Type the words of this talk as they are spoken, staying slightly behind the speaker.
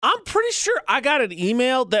pretty sure I got an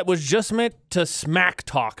email that was just meant to smack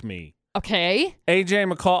talk me. Okay. AJ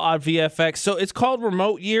and McCall on VFX. So it's called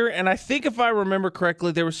Remote Year, and I think if I remember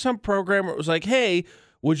correctly, there was some program where it was like, hey,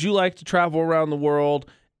 would you like to travel around the world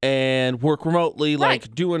and work remotely,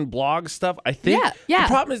 like doing blog stuff? I think. Yeah.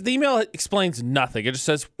 The problem is the email explains nothing. It just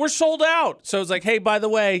says, we're sold out. So it's like, hey, by the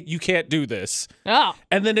way, you can't do this. Oh.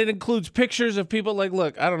 And then it includes pictures of people like,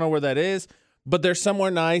 look, I don't know where that is, but they're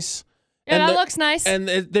somewhere nice. Yeah, that looks nice. And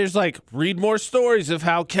there's like, read more stories of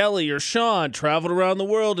how Kelly or Sean traveled around the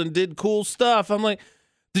world and did cool stuff. I'm like,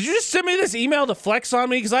 did you just send me this email to flex on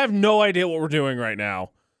me? Because I have no idea what we're doing right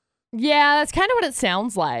now. Yeah, that's kind of what it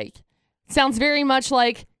sounds like. It sounds very much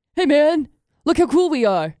like, hey, man, look how cool we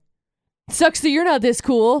are. Sucks that you're not this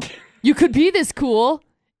cool. You could be this cool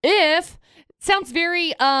if... Sounds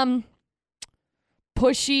very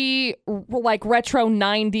pushy, like retro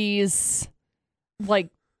 90s, like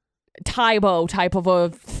Tybo type of a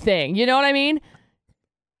thing. You know what I mean?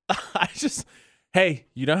 Hey,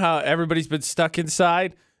 you know how everybody's been stuck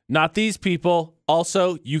inside? Not these people.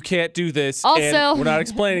 Also, you can't do this. Also, and we're not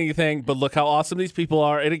explaining anything, but look how awesome these people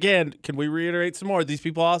are. And again, can we reiterate some more? These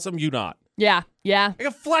people awesome, you not. Yeah. I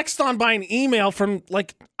got flexed on by an email from,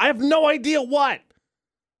 like, I have no idea what.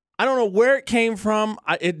 I don't know where it came from.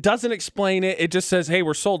 It doesn't explain it. It just says, hey,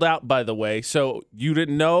 we're sold out, by the way. So you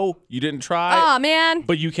didn't know, you didn't try. Oh, man.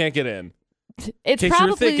 But you can't get in. It's in case probably,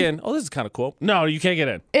 you were thinking, oh, this is kind of cool. No, you can't get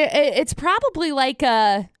in. It's probably like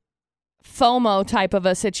a FOMO type of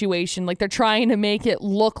a situation. Like they're trying to make it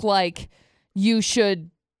look like you're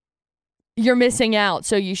missing out.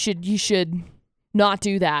 So you should not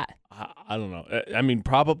do that. I don't know. I mean,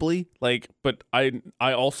 probably, like, but I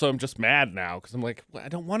also am just mad now because I'm like, well, I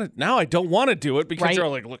don't want to do it because you're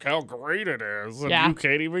like, look how great it is, and you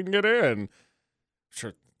can't even get in.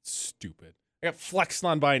 Sure, stupid. I got flexed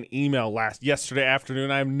on by an email yesterday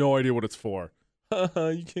afternoon. I have no idea what it's for. You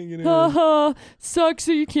can't get in. Sucks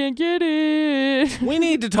that you can't get in. We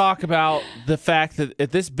need to talk about the fact that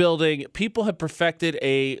at this building, people have perfected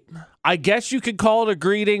I guess you could call it a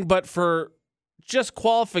greeting, but for just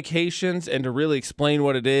qualifications and to really explain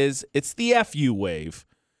what it is, it's the FU wave.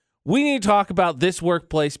 We need to talk about this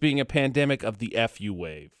workplace being a pandemic of the FU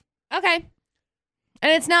wave. Okay.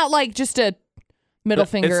 And it's not like just a middle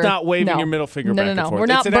finger. It's not waving your middle finger back and forth. We're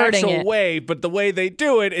not it's an birding actual it. wave, but the way they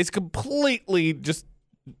do it is completely just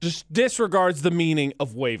disregards the meaning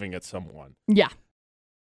of waving at someone. Yeah.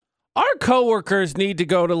 Our coworkers need to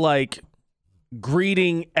go to like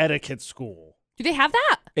greeting etiquette school. Do they have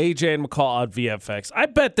that? AJ and McCall on VFX. I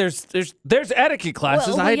bet there's etiquette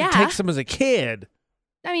classes. I had to take some as a kid.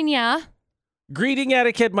 I mean, yeah. Greeting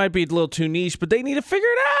etiquette might be a little too niche, but they need to figure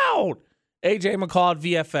it out. AJ and McCall on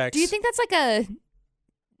VFX. Do you think that's like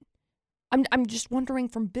I'm just wondering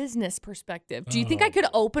from business perspective. Do you think I could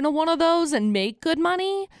open one of those and make good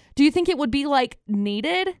money? Do you think it would be like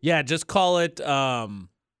needed? Yeah, just call it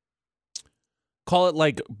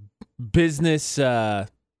like business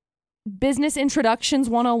Business Introductions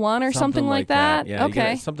 101 or something like that? Yeah,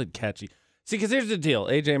 okay. Something catchy. See, because here's the deal.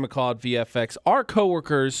 AJ McCall at VFX, our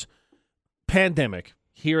coworkers, pandemic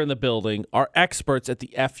here in the building, are experts at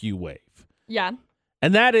the FU wave. Yeah.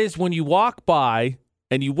 And that is when you walk by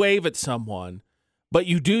and you wave at someone, but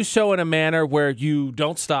you do so in a manner where you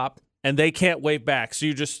don't stop and they can't wave back. So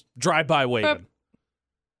you just drive by waving.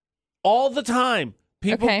 All the time.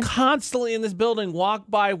 People constantly in this building walk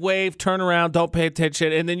by, wave, turn around, don't pay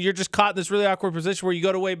attention, and then you're just caught in this really awkward position where you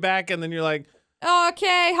go to wave back, and then you're like,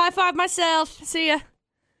 okay, high five myself. See ya.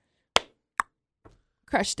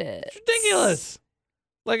 Crushed it. It's ridiculous.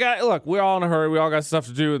 Like, look, we're all in a hurry. We all got stuff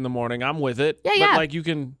to do in the morning. I'm with it. Yeah, but like, you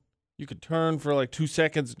can turn for like 2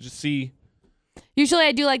 seconds and just see. Usually,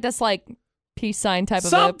 I do like this like peace sign type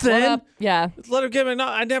something. Of a yeah. Let them give me. No,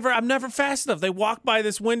 I'm never fast enough. They walk by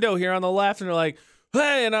this window here on the left, and they're like,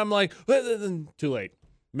 hey, and I'm like, too late.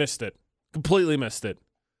 Missed it. Completely missed it.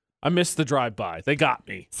 I missed the drive-by. They got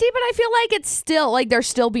me. See, but I feel like it's still, like, they're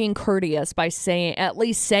still being courteous by at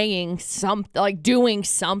least saying something, like doing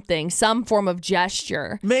something, some form of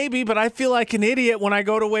gesture. Maybe, but I feel like an idiot when I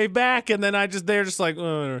go to wave back, and then they're just like,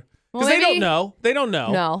 because they don't know. They don't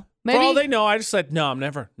know. No. Maybe, for all they know, I just said, I'm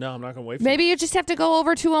not going to wave for Maybe you just have to go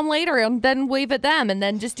over to them later and then wave at them and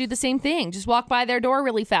then just do the same thing. Just walk by their door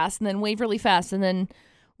really fast and then wave really fast and then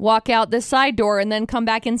walk out this side door and then come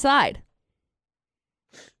back inside.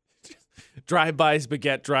 Drive-bys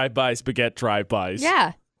beget drive-bys beget drive-bys.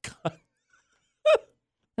 Yeah.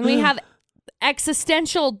 And we have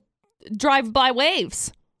existential drive-by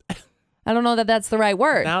waves. I don't know that that's the right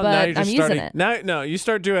word, but I'm using it. No, you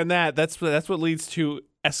start doing that. That's what leads to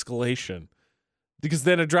escalation, because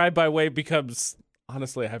then a drive-by wave becomes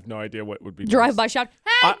Honestly, I have no idea what would be Drive-by shout.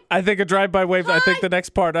 Hey! I think a drive-by wave. Hi. I think the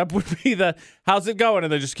next part up would be the how's it going,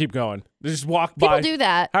 and they just keep going. They just walk by. People do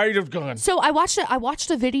that. How are you going? So I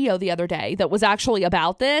watched a video the other day that was actually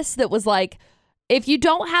about this. That was like, if you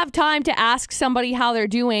don't have time to ask somebody how they're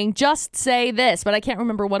doing, just say this. But I can't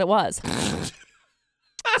remember what it was.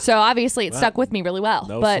 So obviously it stuck with me really well.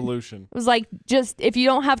 No but solution. It was like, just if you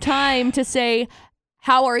don't have time to say,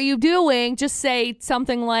 how are you doing? Just say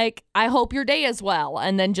something like, I hope your day is well.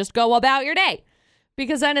 And then just go about your day.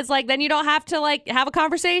 Because then it's like, then you don't have to like have a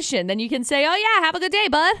conversation. Then you can say, oh yeah, have a good day,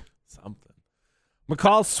 bud. Something.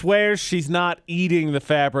 McCall swears she's not eating the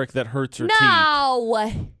fabric that hurts her teeth.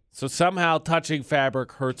 No. So somehow touching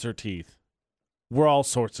fabric hurts her teeth. We're all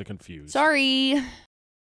sorts of confused. Sorry.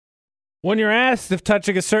 When you're asked if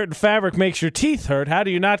touching a certain fabric makes your teeth hurt, how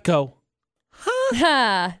do you not go,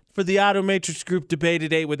 Huh. For the Auto Matrix Group Debate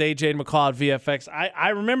at 8 with AJ and McCall at VFX. I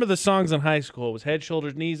remember the songs in high school. It was head,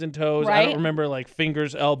 shoulders, knees, and toes. Right. I don't remember like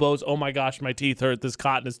fingers, elbows. Oh my gosh, my teeth hurt. This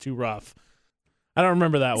cotton is too rough. I don't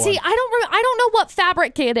remember that one. See, I don't know what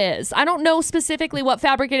fabric it is. I don't know specifically what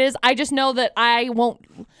fabric it is. I just know that I won't,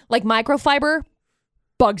 like, microfiber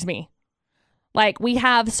bugs me. Like, we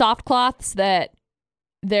have soft cloths that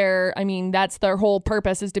that's their whole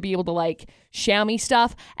purpose, is to be able to like chamois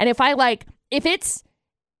stuff. And if it's,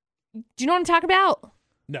 do you know what I'm talking about?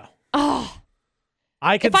 No. Oh,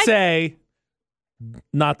 I could say,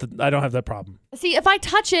 not that I don't have that problem. see, if I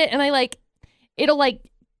touch it and it'll like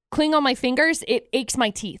cling on my fingers, it aches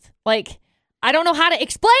my teeth. Like, I don't know how to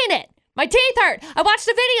explain it. My teeth hurt. I watched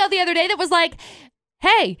a video the other day that was like,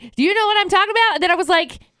 hey, do you know what I'm talking about? And then I was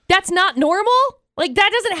like, that's not normal. Like,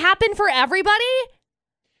 that doesn't happen for everybody.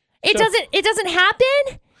 It doesn't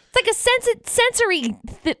happen. It's like a sensory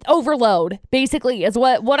overload, basically, is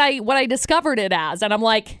what I discovered it as. And I'm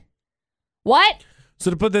like, what?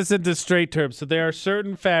 So to put this into straight terms, so there are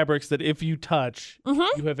certain fabrics that if you touch,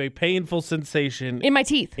 you have a painful sensation In my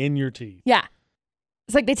teeth. in your teeth. Yeah.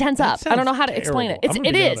 It's like they tense That up. I don't know sounds how to explain it. terrible. I'm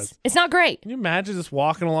gonna be honest. It's not great. Can you imagine just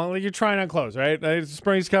walking along, like you're trying on clothes, right?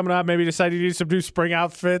 Spring's coming up, maybe you decide you need some new spring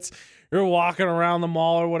outfits. You're walking around the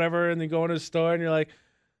mall or whatever, and then go into a store, and you're like,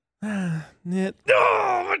 oh,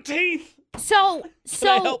 my teeth. So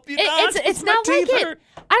I help you not? it's My not like teeth it. hurt.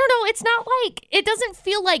 I don't know. It's not like, it doesn't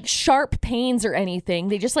feel like sharp pains or anything.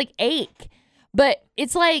 They just like ache. But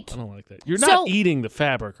it's like, I don't like that. You're not eating the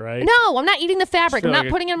fabric, right? no, I'm not eating the fabric. I'm feel not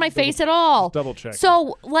like putting it in my face at all. Double check.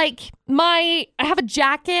 So like I have a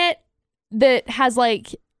jacket that has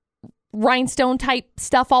like rhinestone type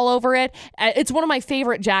stuff all over it. It's one of my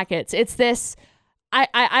favorite jackets. It's this,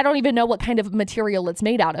 I don't even know what kind of material it's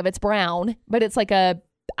made out of. It's brown, but it's like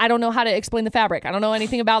I don't know how to explain the fabric. I don't know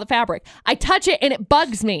anything about the fabric. I touch it and it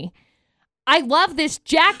bugs me. I love this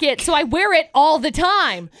jacket, so I wear it all the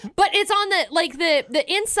time. But it's on the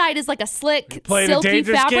inside is like a slick, playing silky a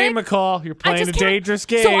dangerous fabric. game, McCall. You're playing a dangerous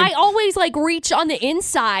game. So I always like reach on the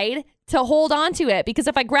inside to hold on to it, because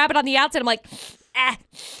if I grab it on the outside, I'm like,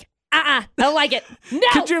 I don't like it. No.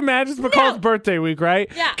 Could you imagine? It's McCall's birthday week,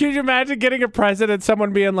 right? Yeah. Could you imagine getting a present and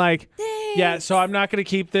someone being like, Thanks. yeah, so I'm not going to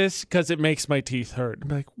keep this because it makes my teeth hurt. I'm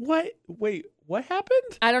like, what? Wait, what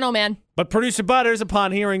happened? I don't know, man. But producer Butters,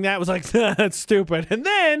 upon hearing that, was like, that's stupid. And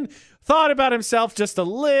then thought about himself just a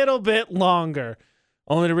little bit longer,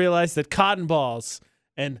 only to realize that cotton balls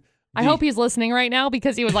and I hope he's listening right now,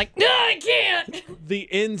 because he was like, no, I can't. the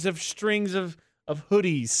ends of strings of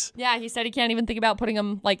hoodies Yeah, he said he can't even think about putting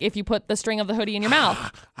them, like, if you put the string of the hoodie in your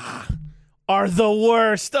mouth. are the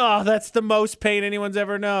worst. Oh, that's the most pain anyone's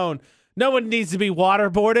ever known. No one needs to be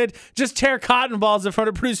waterboarded. Just tear cotton balls in front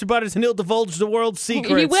of producer Butters and he'll divulge the world's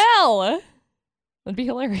secrets. He will. That'd be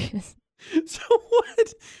hilarious. So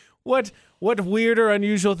what weird or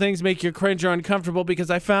unusual things make you cringe or uncomfortable? Because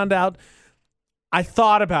I thought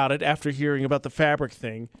about it after hearing about the fabric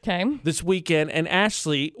thing Okay. this weekend, and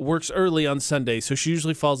Ashley works early on Sunday, so she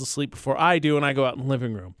usually falls asleep before I do, and I go out in the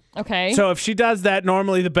living room. Okay. So if she does that,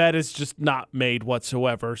 normally the bed is just not made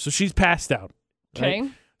whatsoever, so she's passed out. Okay.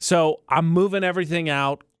 Right? So I'm moving everything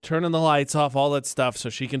out, turning the lights off, all that stuff, so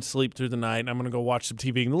she can sleep through the night, and I'm going to go watch some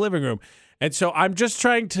TV in the living room. And so I'm just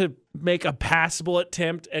trying to make a passable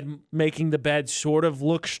attempt at making the bed sort of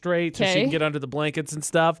look straight so she Okay. can get under the blankets and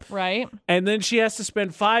stuff. Right. And then she has to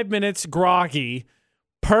spend 5 minutes groggy,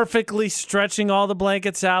 perfectly stretching all the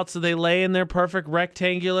blankets out so they lay in their perfect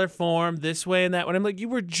rectangular form this way and that way. I'm like, you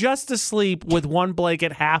were just asleep with one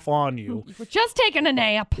blanket half on you. We're just taking a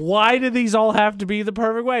nap. Why do these all have to be the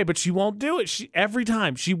perfect way? But she won't do it. Every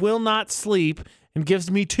time. She will not sleep and gives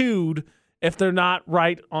me tood if they're not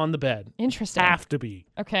right on the bed. Interesting. Have to be.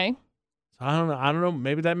 Okay. So I don't know.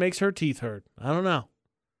 Maybe that makes her teeth hurt. I don't know.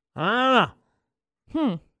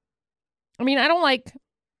 I mean, I don't like.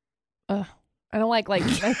 I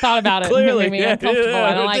thought about it. Clearly, it made me uncomfortable.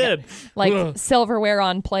 I don't did. like silverware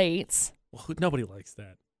on plates. Well, nobody likes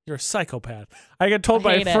that. You're a psychopath. I got told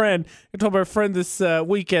by hate a friend. I told my friend this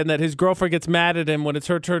weekend that his girlfriend gets mad at him when it's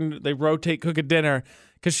her turn. They rotate cooking dinner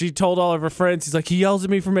because she told all of her friends. He's like, he yells at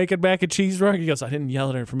me for making mac and cheese wrong. He goes, I didn't yell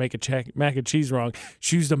at her for making mac and cheese wrong.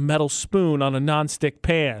 She used a metal spoon on a nonstick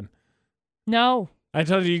pan. No. I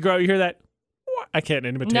told you, you hear that? I can't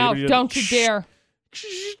imitate it. No, don't you dare.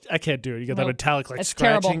 I can't do it. You got that metallic it's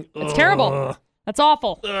scratching. Terrible. It's terrible. That's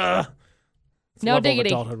awful. It's no level diggity.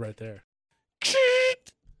 Of adulthood right there.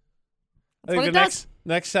 I what think it the does.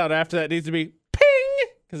 next sound after that needs to be ping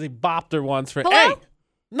because he bopped her once for Hello? hey,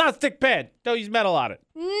 not stick pan. Don't use metal on it.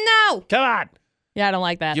 No. Come on. Yeah, I don't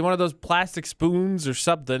like that. Get one of those plastic spoons or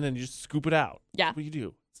something and you just scoop it out. Yeah. That's what you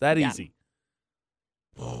do. It's that easy.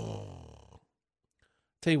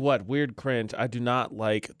 Tell you what, weird cringe. I do not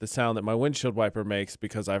like the sound that my windshield wiper makes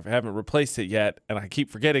because I haven't replaced it yet, and I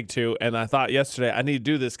keep forgetting to. And I thought yesterday I need to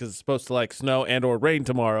do this because it's supposed to like snow and or rain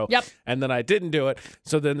tomorrow. Yep. And then I didn't do it.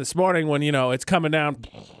 So then this morning when it's coming down,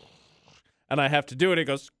 and I have to do it, it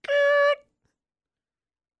goes.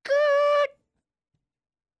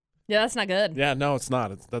 Yeah, that's not good. Yeah, no, it's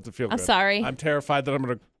not. It doesn't feel good. I'm sorry. I'm terrified that I'm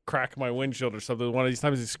gonna crack my windshield or something. One of these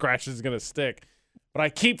times these scratches is gonna stick, but I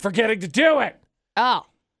keep forgetting to do it. Oh,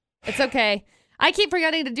 it's okay. I keep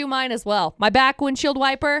forgetting to do mine as well. My back windshield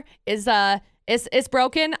wiper is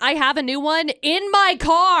broken. I have a new one in my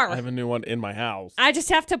car. I have a new one in my house. I just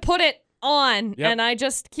have to put it on, Yep. and I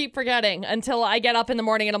just keep forgetting until I get up in the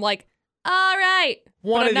morning and I'm like, all right.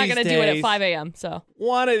 One but I'm of not these going to do it at days. 5 a.m., so.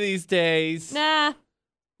 One of these days. Nah.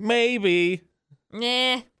 Maybe.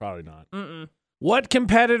 Nah. Probably not. Mm-mm. What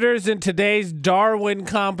competitors in today's Darwin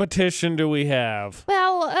competition do we have?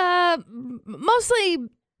 Well, mostly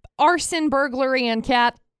arson, burglary, and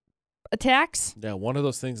cat attacks. Yeah, one of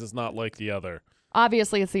those things is not like the other.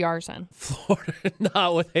 Obviously, it's the arson. Florida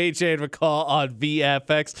Not with AJ and McCall on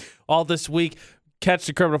VFX. All this week, catch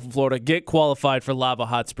the criminal from Florida. Get qualified for Lava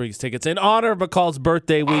Hot Springs tickets in honor of McCall's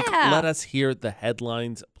birthday week. Yeah. Let us hear the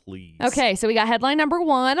headlines, please. Okay, so we got headline number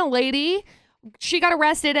 1. A lady, she got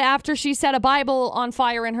arrested after she set a Bible on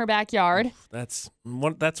fire in her backyard. That's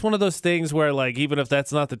one of those things where, like, even if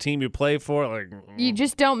that's not the team you play for, like, You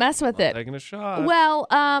just don't mess with it. taking a shot. Well,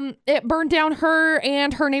 it burned down her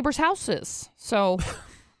and her neighbor's houses. So,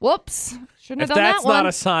 whoops. Shouldn't If have done that's that one. not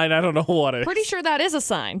a sign, I don't know what is. Pretty sure that is a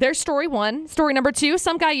sign. There's story 1. Story number 2,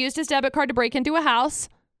 some guy used his debit card to break into a house.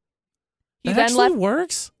 He That then actually left.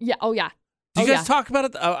 works? Yeah, oh yeah. Do you Oh, guys talk about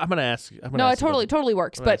it? I'm going to ask you. No, it totally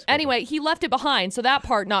works. I'm gonna But ask you about anyway, he left it behind, so that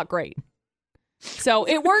part not great. So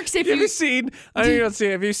it works if Have you you seen? I don't even see.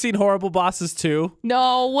 Have you seen Horrible Bosses 2?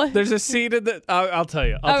 no. There's a scene in the. I'll tell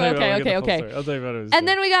you. I'll Oh, tell you. okay, when we get okay, the full okay. story. I'll tell you about it. And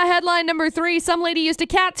then we got headline number 3. Some lady used a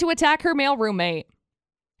cat to attack her male roommate,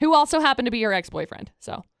 who also happened to be her ex-boyfriend.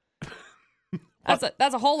 So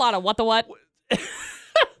that's a whole lot of what the what.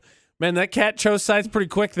 Man, that cat chose sides pretty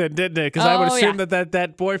quick then, didn't it? Because I would Oh, assume yeah.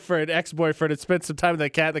 that boyfriend, ex-boyfriend, had spent some time with that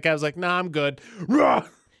cat. The cat was like, "Nah, I'm good." Rah!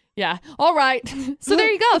 Yeah. All right. So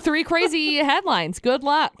there you go. 3 crazy headlines. Good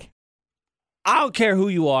luck. I don't care who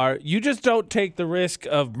you are. You just don't take the risk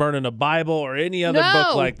of burning a Bible or any other No.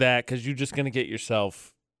 book like that because you're just going to get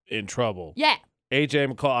yourself in trouble. Yeah. AJ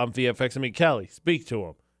McCall on VFX. I mean, Kelly, speak to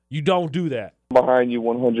him. You don't do that. Behind you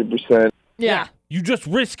 100%. Yeah. You just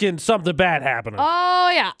risking something bad happening.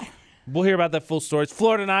 Oh yeah. We'll hear about that full story.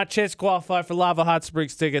 Florida Not chance to qualify for Lava Hot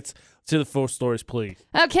Springs tickets. To the full stories, please.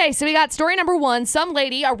 Okay, so we got story number 1. Some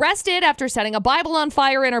lady arrested after setting a Bible on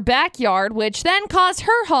fire in her backyard, which then caused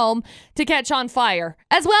her home to catch on fire,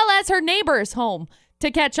 as well as her neighbor's home to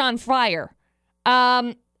catch on fire.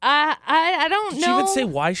 I don't Did know. she even say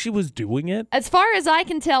why she was doing it? As far as I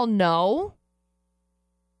can tell, no.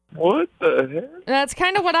 What the heck? That's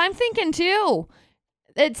kind of what I'm thinking too.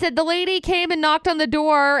 It said the lady came and knocked on the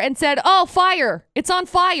door and said, "Oh, fire! It's on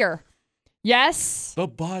fire." Yes. The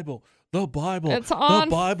Bible. The Bible. It's on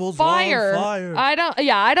the Bible's fire. on fire.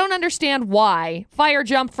 I don't understand why. Fire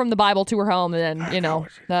jumped from the Bible to her home and then,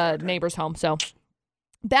 the neighbor's home. So,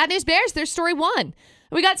 Bad News Bears, there's story 1.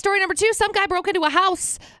 We got story number 2. Some guy broke into a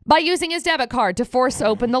house by using his debit card to force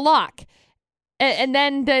open the lock. And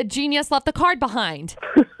then the genius left the card behind.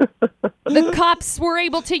 The cops were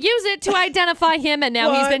able to use it to identify him, and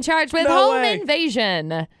now he's What? been charged with No home way.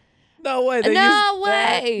 invasion. No way. They No used-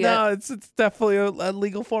 way. No, it's definitely a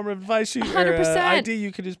legal form of advice. 100%. ID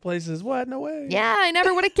you can use places. What? No way. Yeah, I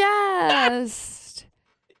never would have guessed.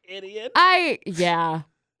 Idiot. I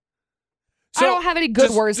don't have any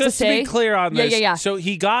good words to just say. to be clear on Yeah, this. yeah. So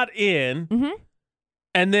he got in, Mhm.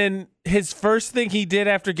 and then his first thing he did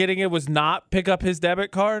after getting it was not pick up his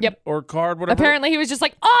debit card? Yep. Or card, whatever. Apparently, he was just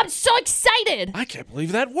like, "Oh, I'm so excited! I can't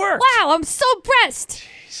believe that worked. Wow, I'm so impressed."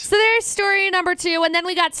 So there's story number 2, and then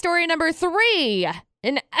we got story number 3.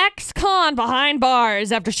 An ex-con behind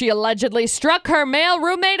bars after she allegedly struck her male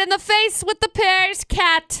roommate in the face with the pair's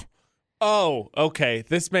cat. Oh, okay.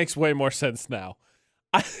 This makes way more sense now.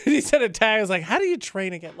 He said a tag. I was like, how do you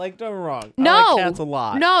train a cat? Like, don't get me wrong. I No. like cats a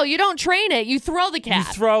lot. No, you don't train it. You throw the cat.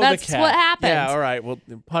 You throw That's the cat. what happens. Yeah, all right. Well,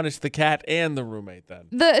 punish the cat and the roommate then.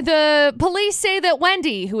 The police say that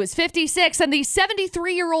Wendy, who is 56, and the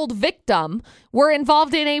 73-year-old victim were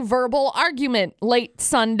involved in a verbal argument late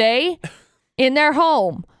Sunday in their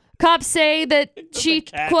home. Cops say that she,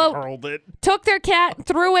 quote, hurled it. took their cat,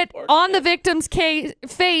 threw it on the victim's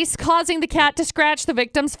face, causing the cat to scratch the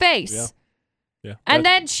victim's face. Yeah. Yeah. And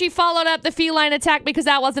then she followed up the feline attack because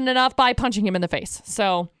that wasn't enough by punching him in the face.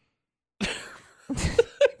 So.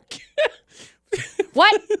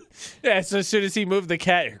 What? Yeah, so as soon as he moved the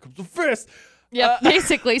cat, here comes the fist. Yeah,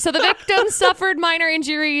 basically. So the victim suffered minor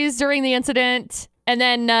injuries during the incident, and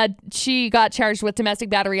then she got charged with domestic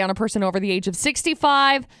battery on a person over the age of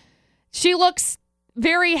 65. She looks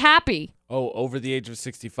very happy. Oh, over the age of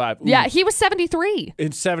 65. Ooh. Yeah, he was 73.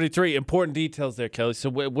 In 73. Important details there, Kelly. So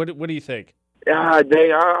what do you think? Ah, dang,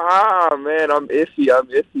 man, I'm iffy. I'm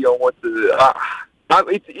iffy on what to.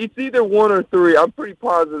 It's either 1 or 3. I'm pretty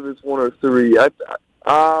positive it's 1 or 3.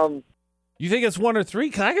 You think it's 1 or 3?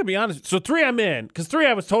 Because I gotta be honest. So 3 I'm in. Because 3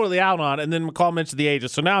 I was totally out on, and then McCall mentioned the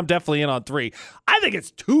ages. So now I'm definitely in on 3. I think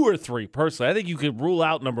it's 2 or 3, personally. I think you could rule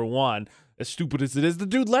out number 1. As stupid as it is, the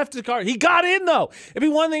dude left his card. He got in, though. It'd be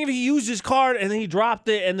one thing if he used his card and then he dropped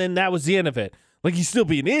it, and then that was the end of it. Like, he'd still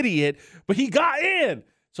be an idiot, but he got in.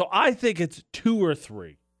 So I think it's 2 or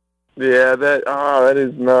 3. Yeah, that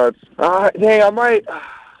is nuts. Dang, I might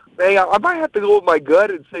have to go with my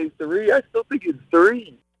gut and say 3. I still think it's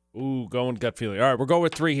 3. Ooh, going gut feeling. All right, we're going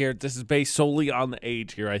with 3 here. This is based solely on the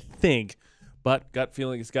age here, I think. But gut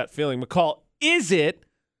feeling is gut feeling. McCall, is it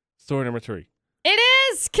story number 3? It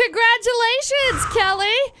is! Congratulations,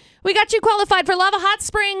 Kelly! We got you qualified for Lava Hot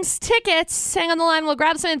Springs tickets. Hang on the line. We'll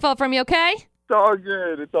grab some info from you, okay? It's all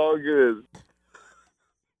good. It's all good.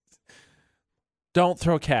 Don't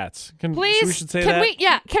throw cats. Please? We should say can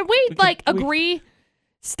that? Can we agree?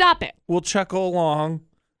 Stop it. We'll chuckle along,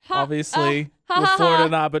 obviously. ha, with ha, Florida ha.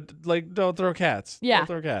 not, but, like, don't throw cats. Yeah. Don't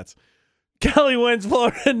throw cats. Kelly wins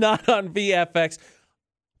Florida not on VFX.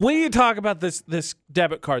 When you talk about this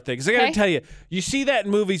debit card thing, because I got to tell you, you see that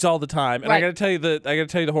in movies all the time, and Right. I got to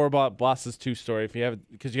tell you the horrible bosses 2 story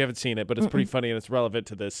because you haven't seen it, but it's pretty funny and it's relevant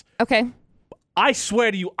to this. Okay. I swear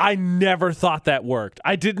to you, I never thought that worked.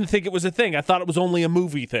 I didn't think it was a thing. I thought it was only a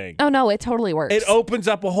movie thing. Oh, no, it totally works. It opens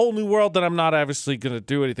up a whole new world that I'm not obviously going to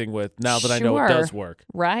do anything with now that I know it does work.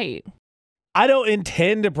 Right. I don't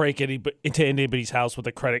intend to break into anybody's house with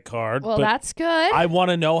a credit card. Well, but that's good. I want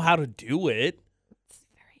to know how to do it. It's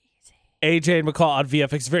very easy. AJ and McCall on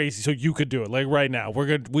VFX, very easy. So you could do it, like right now.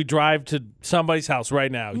 We drive to somebody's house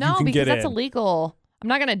right now. No, you can because get that's in. illegal. I'm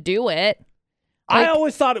not going to do it. I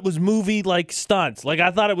always thought it was movie like stunts. Like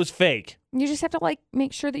I thought it was fake. You just have to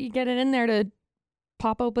make sure that you get it in there to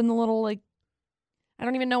pop open the little I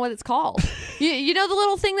don't even know what it's called. you know the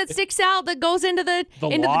little thing that sticks out that goes into the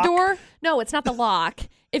lock? door? No, it's not the lock.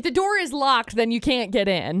 If the door is locked, then you can't get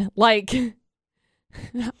in.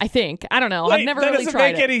 I think. I don't know. Wait, I've never that really doesn't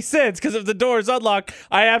tried make it. any sense because if the door is unlocked,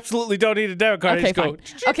 I absolutely don't need a debit card. Okay, I just fine.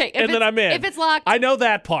 go, Okay, and then I'm in. If it's locked, I know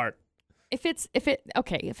that part. if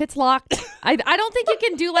it's locked, I don't think you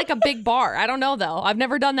can do a big bar. I don't know though. I've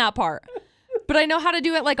never done that part. But I know how to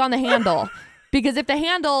do it on the handle. Because if the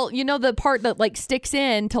handle, the part that sticks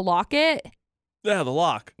in to lock it. Yeah, the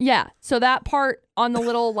lock. Yeah. So that part on the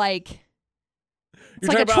little it's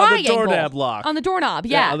You're like a talking about on the triangle. doorknob lock. On the doorknob,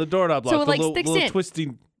 yeah. on the doorknob lock. So it, the little, sticks little in.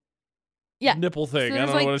 twisty Yeah. nipple thing. So I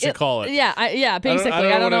don't know what I should call it. Yeah, basically.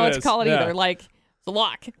 I don't know what to call it either. The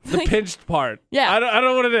lock. The pinched part. Yeah. I don't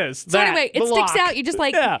know what it is. So anyway, it sticks out. You just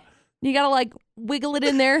yeah. you gotta wiggle it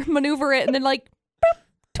in there, maneuver it, and then boop,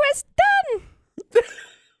 twist, done.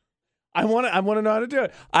 I want to know how to do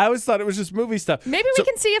it. I always thought it was just movie stuff. Maybe we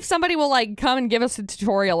can see if somebody will come and give us a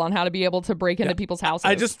tutorial on how to be able to break into people's houses.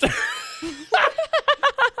 I just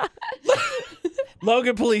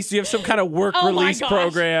Logan Police, you have some kind of work Oh my release gosh.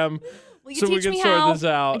 program. Will you so we teach can me sort how? this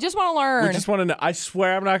out. I just want to learn. We just want to know. I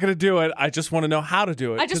swear I'm not going to do it. I just want to know how to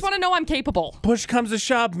do it. I just want to know I'm capable. Push comes to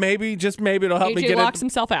shove. Maybe, just maybe it'll help me AJ get locks it.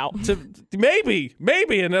 himself out. Maybe,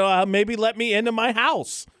 and it'll maybe let me into my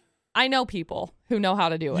house. I know people who know how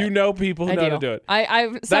to do it. You know people who know how to do it.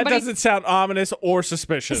 That doesn't sound ominous or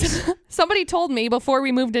suspicious. Somebody told me before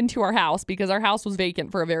we moved into our house, because our house was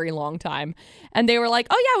vacant for a very long time, and they were like,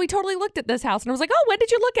 oh yeah, we totally looked at this house. And I was like, oh, when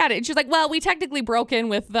did you look at it? And she's like, well, we technically broke in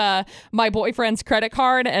with my boyfriend's credit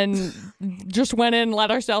card and just went in,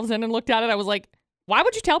 let ourselves in and looked at it. I was like, why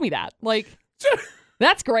would you tell me that? Like,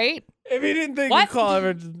 that's great. If he didn't think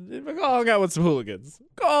McCall hung out with some hooligans.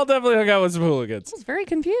 McCall definitely hung out with some hooligans. I was very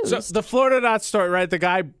confused. So the Florida Not story, right? The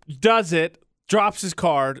guy does it, drops his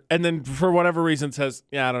card, and then for whatever reason says,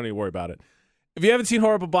 yeah, I don't need to worry about it. If you haven't seen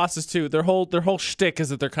Horrible Bosses 2, their whole shtick is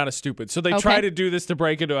that they're kind of stupid. So they try to do this to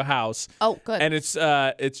break into a house. Oh, good. And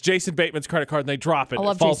it's Jason Bateman's credit card, and they drop it. I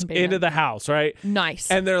love it falls Jason Bateman. into the house, right? Nice.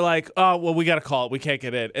 And they're like, oh, well, we got to call it. We can't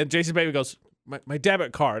get in. And Jason Bateman goes, my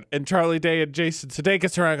debit card. And Charlie Day and Jason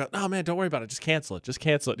Sudeikis turn around and go, no, man, don't worry about it. Just cancel it. Just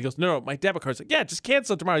cancel it. And he goes, no, my debit card's like, yeah, just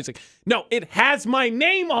cancel it tomorrow. He's like, no, it has my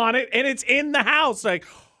name on it, and it's in the house. Like,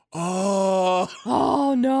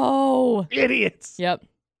 oh no. Idiots. Yep.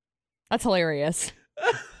 That's hilarious.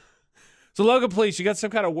 So Logan, please, you got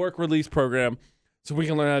some kind of work release program so we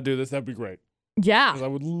can learn how to do this. That'd be great. Yeah. 'Cause I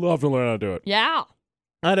would love to learn how to do it. Yeah.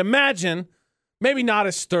 I'd imagine maybe not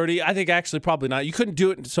as sturdy. I think actually probably not. You couldn't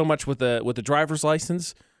do it so much with the driver's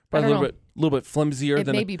license. Probably a little bit flimsier it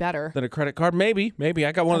may be better than a credit card. Maybe.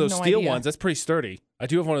 I got one of those steel ones. That's pretty sturdy. I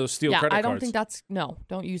do have one of those steel credit cards. I don't think that's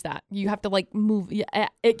don't use that. You have to like move.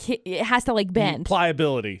 It has to like bend.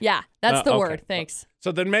 Pliability. Yeah, that's the okay. word. Thanks.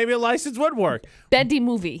 So then maybe a license would work. Bendy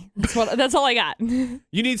movie. That's all I got. You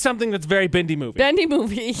need something that's very bendy movie. Bendy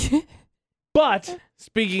movie. But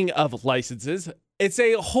speaking of licenses, it's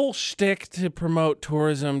a whole shtick to promote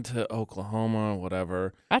tourism to Oklahoma,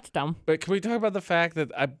 whatever. That's dumb. But can we talk about the fact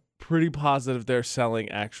that I'm pretty positive they're selling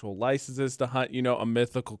actual licenses to hunt, a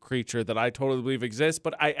mythical creature that I totally believe exists,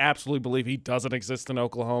 but I absolutely believe he doesn't exist in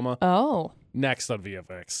Oklahoma. Oh. Next on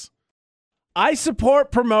VFX. I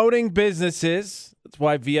support promoting businesses. That's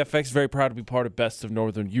why VFX is very proud to be part of Best of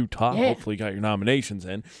Northern Utah. Yeah. Hopefully you got your nominations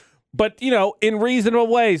in. But, in reasonable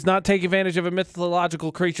ways, not take advantage of a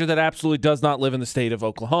mythological creature that absolutely does not live in the state of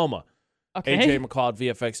Oklahoma. Okay. AJ McCall at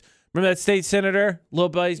VFX. Remember that state senator, little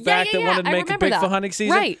buddy's back that wanted to make a Bigfoot hunting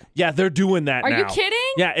season? Right. Yeah, they're doing that now. Are you kidding?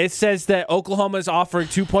 Yeah, it says that Oklahoma is offering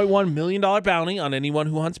 $2.1 million bounty on anyone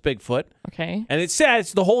who hunts Bigfoot. Okay. And it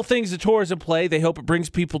says the whole thing's a tourism play. They hope it brings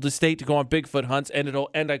people to state to go on Bigfoot hunts, and it'll,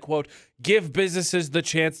 and I quote, give businesses the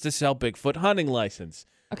chance to sell Bigfoot hunting license.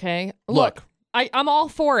 Okay. Look. I'm all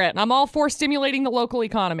for it. I'm all for stimulating the local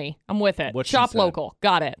economy. I'm with it. Shop local.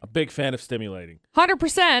 Got it. A big fan of stimulating.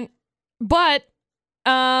 100%. But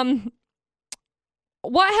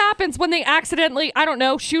what happens when they accidentally, I don't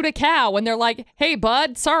know, shoot a cow and they're like, hey,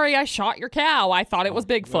 bud, sorry, I shot your cow. I thought it was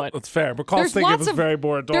Bigfoot. Well, that's fair. McCall's thinking of a very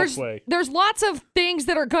more adult way. There's lots of things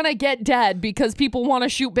that are going to get dead because people want to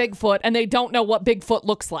shoot Bigfoot and they don't know what Bigfoot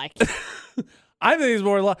looks like. I think he's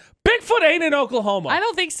more Bigfoot ain't in Oklahoma. I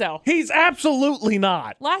don't think so. He's absolutely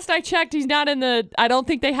not. Last I checked, he's not in I don't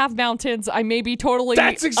think they have mountains. I may be totally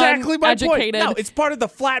That's exactly my point. uneducated. No, it's part of the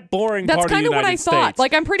flat, boring That's part of the United That's kind of what I thought. States.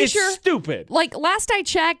 Like, I'm pretty it's sure. Stupid. Like, last I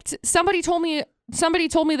checked, somebody told me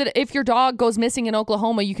that if your dog goes missing in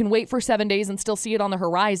Oklahoma, you can wait for 7 days and still see it on the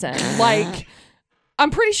horizon. Like, I'm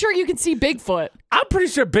pretty sure you can see Bigfoot. I'm pretty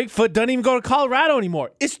sure Bigfoot doesn't even go to Colorado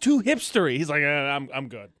anymore. It's too hipstery. He's like, I'm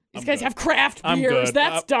good. These guys have craft I'm beers. good.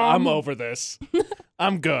 That's dumb. I'm over this.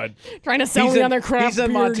 I'm good. Trying to sell me on their craft beers. He's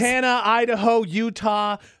in Montana, Idaho,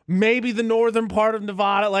 Utah, maybe the northern part of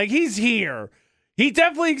Nevada. Like, he's here. He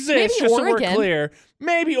definitely exists, maybe just Oregon. So we're clear.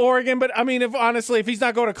 Maybe Oregon, but I mean, if he's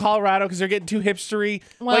not going to Colorado because they're getting too hipstery,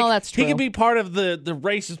 well, that's true. He can be part of the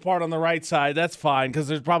racist part on the right side. That's fine because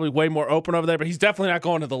there's probably way more open over there. But he's definitely not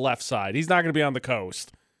going to the left side. He's not going to be on the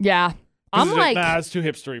coast. Yeah. I'm like, nah, it's too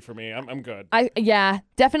hipstery for me. I'm good.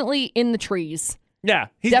 Definitely in the trees. Yeah,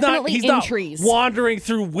 he's definitely he's in not trees. Wandering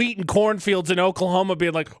through wheat and cornfields in Oklahoma,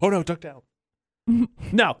 being like, "Oh no, duck down."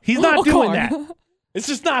 No, he's not doing that. It's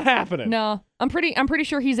just not happening. No, I'm pretty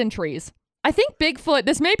sure he's in trees. I think Bigfoot.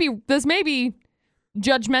 This may be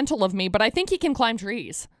judgmental of me, but I think he can climb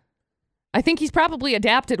trees. I think he's probably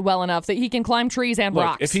adapted well enough that he can climb trees and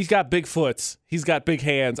rocks. If he's got big foots, he's got big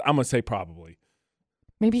hands. I'm gonna say probably.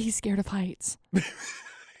 Maybe he's scared of heights.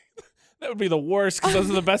 That would be the worst because those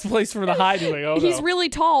are the best place for the high doing. Oh, he's really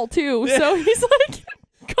tall too, so he's like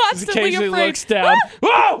constantly occasionally afraid. Looks down.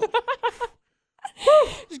 Whoa!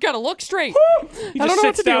 He's got to look straight. He just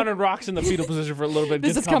sits down and rocks in the fetal position for a little bit.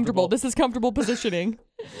 This is comfortable. This is comfortable positioning.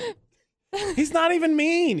 He's not even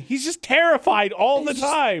mean. He's just terrified all the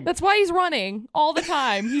time. That's why he's running all the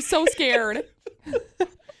time. He's so scared.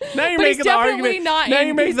 Now you're But he's making the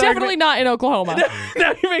argument. he's definitely not in Oklahoma.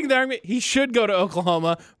 Now you're making the argument. He should go to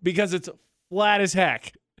Oklahoma because it's flat as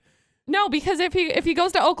heck. No, because if he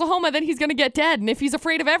goes to Oklahoma, then he's going to get dead. And if he's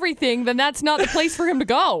afraid of everything, then that's not the place for him to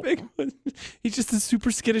go. He's just a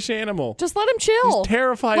super skittish animal. Just let him chill. He's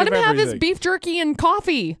terrified Let of him have everything. his beef jerky and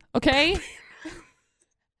coffee, okay?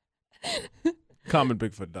 Common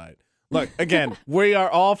Bigfoot diet. Look, again, we are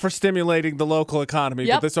all for stimulating the local economy,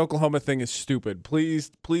 but this Oklahoma thing is stupid. Please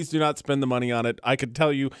do not spend the money on it. I can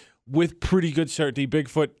tell you with pretty good certainty,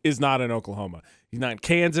 Bigfoot is not in Oklahoma. He's not in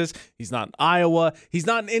Kansas. He's not in Iowa. He's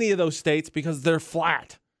not in any of those states because they're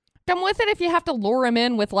flat. Come with it if you have to lure him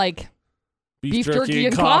in with, like, beef jerky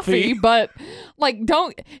and coffee. But, like,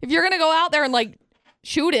 don't... If you're going to go out there and, like,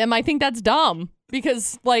 shoot him, I think that's dumb.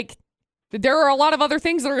 Because, like, there are a lot of other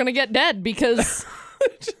things that are going to get dead because...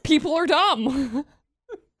 People are dumb.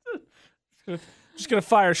 Just gonna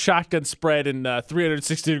fire shotgun spread in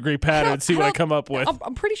 360-degree pattern and see what I come up with.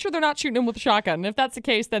 I'm pretty sure they're not shooting him with a shotgun. If that's the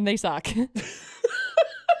case, then they suck.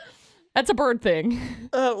 That's a bird thing.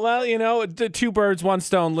 Well, you know, two birds, one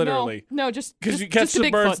stone, literally. No, just because you catch the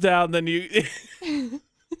birds down, then you.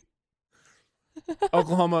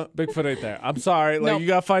 Oklahoma, Bigfoot ain't there. I'm sorry. Like, you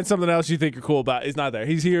gotta find something else you think you're cool about. He's not there.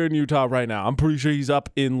 He's here in Utah right now. I'm pretty sure he's up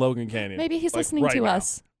in Logan Canyon. Maybe he's listening right to now.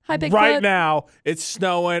 us. Hi, Bigfoot. Right now, it's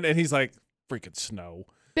snowing, and he's like, freaking snow.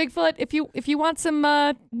 Bigfoot, if you want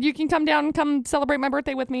some, you can come down and come celebrate my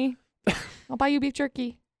birthday with me. I'll buy you beef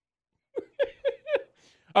jerky.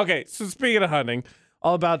 Okay, so speaking of hunting,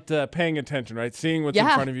 all about paying attention, right? Seeing what's in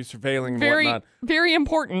front of you, surveilling and whatnot. Very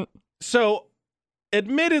important. So,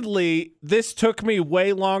 admittedly, this took me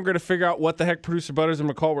way longer to figure out what the heck producer Butters and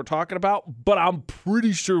McCall were talking about, but I'm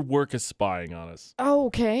pretty sure work is spying on us. Oh,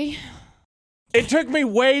 okay. It took me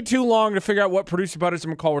way too long to figure out what producer Butters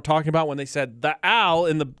and McCall were talking about when they said the owl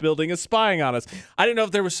in the building is spying on us. I didn't know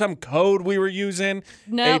if there was some code we were using.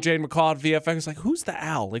 Nope. AJ and McCall at VFX was like, who's the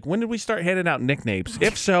owl? Like, when did we start handing out nicknames?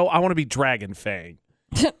 If so, I want to be Dragon Fang.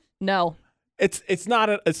 No. It's not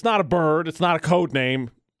a bird. It's not a code name.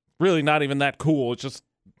 Really not even that cool. It's just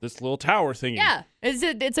this little tower thingy. Yeah.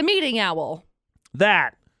 It's a meeting owl.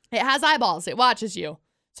 That. It has eyeballs. It watches you.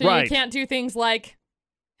 So Right. you can't do things like,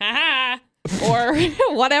 ha-ha, or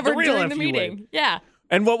whatever during the meeting. Yeah.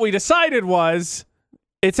 And what we decided was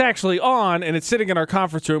it's actually on, and it's sitting in our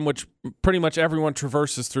conference room, which pretty much everyone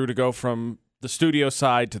traverses through to go from the studio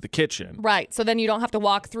side to the kitchen. Right. So then you don't have to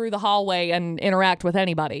walk through the hallway and interact with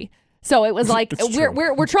anybody. So it was like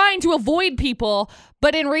we're trying to avoid people,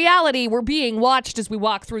 but in reality, we're being watched as we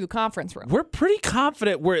walk through the conference room. We're pretty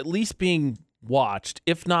confident we're at least being watched,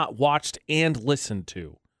 if not watched and listened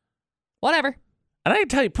to. Whatever. And I can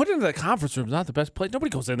tell you, putting into the conference room is not the best place.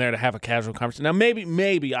 Nobody goes in there to have a casual conversation. Now,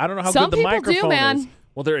 maybe. I don't know how Some good the people microphone do, man. is.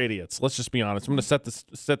 Well, they're idiots. Let's just be honest. I'm going to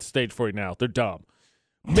set the stage for you now. They're dumb.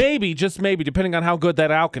 Maybe, just maybe, depending on how good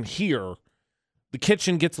that owl can hear, the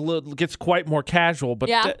kitchen gets quite more casual. But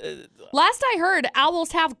yeah. Last I heard,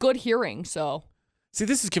 owls have good hearing, so. See,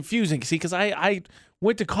 this is confusing. See, because I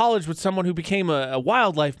went to college with someone who became a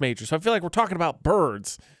wildlife major, so I feel like we're talking about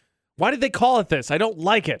birds. Why did they call it this? I don't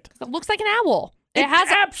like it. It looks like an owl. It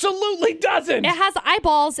absolutely doesn't. It has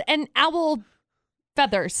eyeballs and owl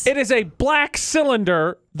feathers. It is a black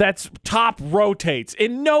cylinder that's top rotates.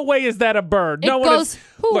 In no way is that a bird. No one is.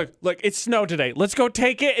 Look, it's snow today. Let's go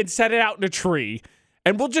take it and set it out in a tree.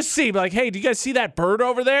 And we'll just see, like, hey, do you guys see that bird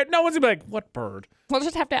over there? No one's going to be like, what bird? We'll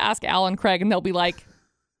just have to ask Al and Craig, and they'll be like,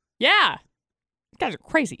 yeah, you guys are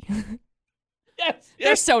crazy. Yes.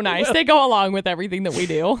 They're so nice. They go along with everything that we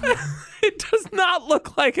do. It does not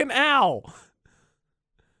look like an owl.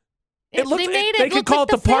 They could call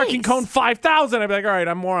like it the parking face. cone 5000. I'd be like, all right,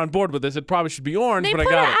 I'm more on board with this. It probably should be orange, They but I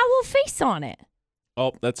put got an it. owl face on it.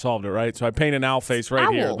 Oh, that solved it, right? So I paint an owl face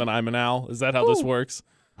right here, Owl. then I'm an owl. Is that how this works?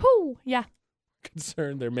 Who? Yeah.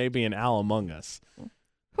 Concerned there may be an owl among us.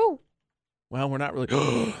 Who? Well, we're not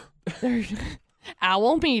really.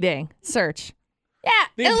 Owl meeting. Search.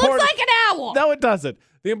 Yeah, it looks like an owl. No, it doesn't.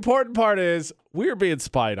 The important part is we're being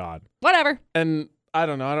spied on. Whatever. And I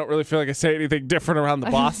don't know. I don't really feel like I say anything different around the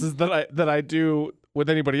bosses that I do with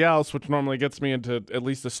anybody else, which normally gets me into at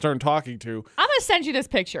least a stern talking to. I'm going to send you this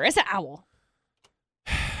picture. It's an owl.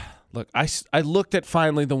 Look, I looked at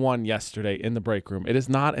finally the one yesterday in the break room. It is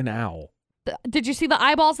not an owl. Did you see the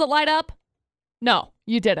eyeballs that light up? No,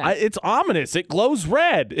 you didn't. It's ominous. It glows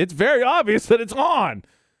red. It's very obvious that it's on.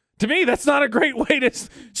 To me, that's not a great way to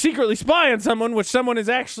secretly spy on someone, which someone is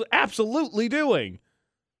actually absolutely doing.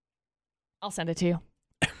 I'll send it to you.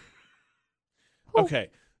 Okay.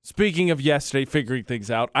 Speaking of yesterday figuring things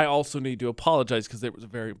out, I also need to apologize because it was a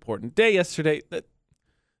very important day yesterday.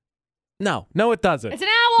 No, it doesn't. It's an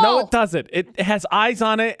owl. No, it doesn't. It has eyes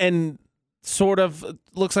on it and sort of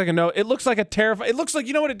looks like a no. It looks like a terrifying. It looks like,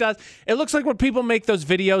 you know what it does? It looks like when people make those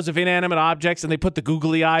videos of inanimate objects and they put the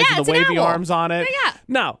googly eyes and the wavy arms on it. Yeah.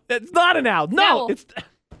 No, it's not an owl. No, it's.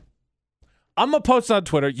 I'm going to post on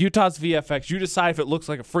Twitter, Utah's VFX. You decide if it looks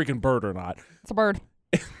like a freaking bird or not. It's a bird.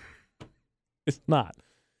 It's not.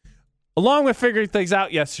 Along with figuring things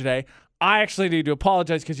out yesterday, I actually need to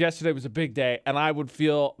apologize because yesterday was a big day, and I would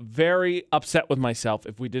feel very upset with myself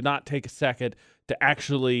if we did not take a second to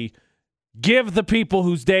actually give the people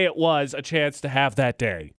whose day it was a chance to have that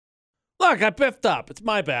day. Look, I biffed up. It's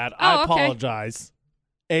my bad. I apologize.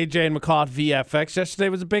 AJ and McCall at VFX. Yesterday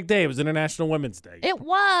was a big day. It was International Women's Day. It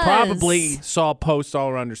was. Probably saw posts all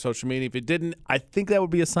around your social media. If you didn't, I think that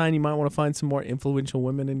would be a sign you might want to find some more influential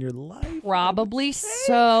women in your life. Probably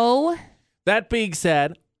so. That being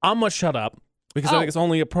said, I'm going to shut up because I think it's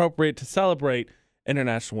only appropriate to celebrate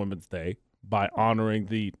International Women's Day by honoring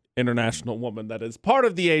the international woman that is part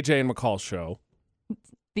of the AJ and McCall show.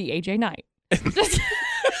 The AJ night.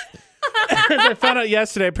 As I found out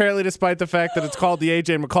yesterday, apparently despite the fact that it's called the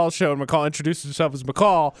AJ and McCall show and McCall introduces herself as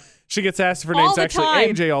McCall, she gets asked if her name's actually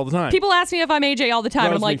AJ all the time. People ask me if I'm AJ all the time.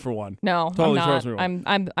 Throws I'm like, me for one. No, Totally I'm throws me not.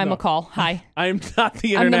 one. I'm No. McCall. Hi. I am not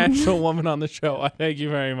the international woman on the show. I thank you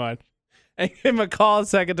very much. And give McCall a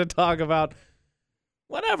second to talk about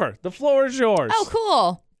whatever. The floor is yours. Oh,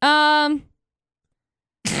 cool.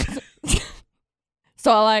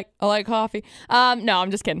 So I like coffee. No, I'm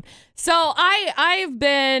just kidding. So I've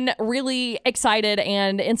been really excited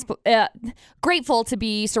and grateful to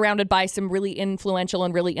be surrounded by some really influential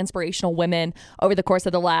and really inspirational women over the course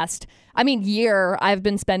of the last, year. I've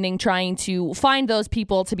been spending trying to find those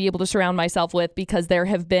people to be able to surround myself with because there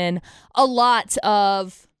have been a lot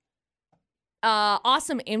of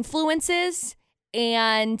awesome influences.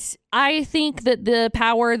 And I think that the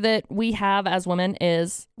power that we have as women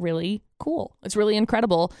is really cool. It's really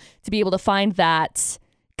incredible to be able to find that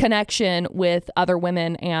connection with other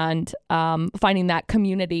women and finding that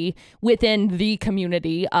community within the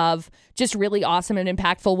community of just really awesome and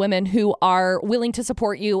impactful women who are willing to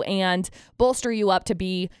support you and bolster you up to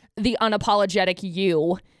be the unapologetic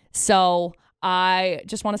you. So I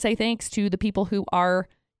just want to say thanks to the people who are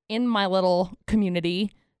in my little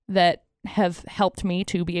community that have helped me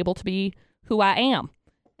to be able to be who I am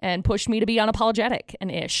and pushed me to be unapologetic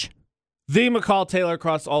and ish. The McCall Taylor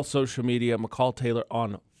across all social media. McCall Taylor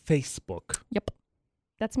on Facebook. Yep.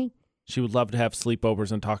 That's me. She would love to have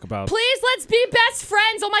sleepovers and talk about Please, let's be best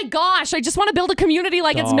friends. Oh my gosh. I just want to build a community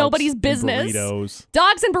like it's nobody's business. Burritos.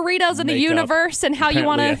 Dogs and burritos in the universe and how you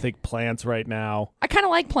want to. I think plants right now. I kind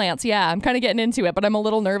of like plants. Yeah, I'm kind of getting into it, but I'm a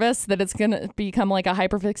little nervous that it's going to become like a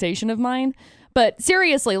hyperfixation of mine. But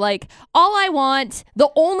seriously, like the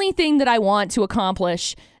only thing that I want to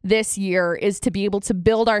accomplish this year is to be able to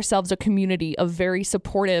build ourselves a community of very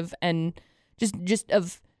supportive and just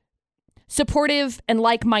of supportive and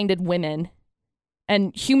like-minded women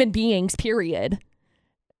and human beings, period,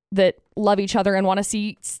 that love each other and want to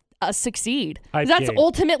see us succeed. That's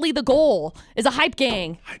ultimately the goal, is a hype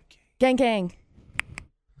gang. Gang.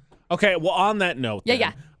 Okay, well, on that note,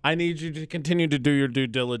 then, I need you to continue to do your due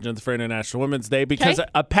diligence for International Women's Day because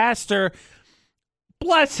a pastor,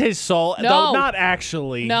 bless his soul, though not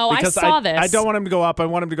actually. No, I saw this. I don't want him to go up. I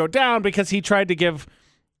want him to go down because he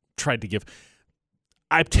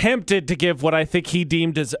attempted to give what I think he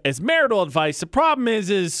deemed as marital advice. The problem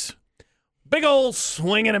is big old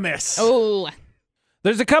swing and a miss. Oh.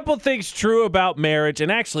 There's a couple of things true about marriage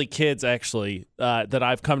and actually kids that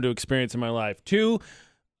I've come to experience in my life. Two.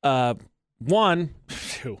 The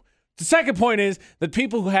second point is that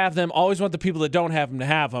people who have them always want the people that don't have them to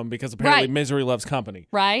have them because apparently misery loves company.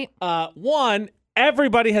 Right. One,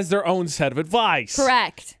 everybody has their own set of advice.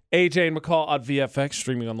 Correct. AJ and McCall on VFX,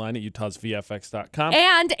 streaming online at utahsvfx.com.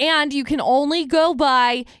 And you can only go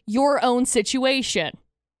by your own situation.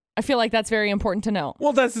 I feel like that's very important to know.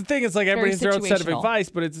 Well, that's the thing. It's like everybody has their own set of advice,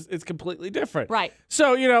 but it's completely different. Right.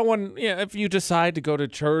 So, if you decide to go to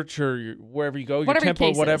church or wherever you go, your temple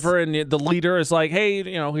or whatever, and the leader is like, hey,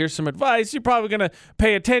 here's some advice, you're probably going to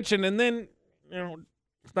pay attention. And then,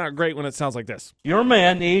 it's not great when it sounds like this. Your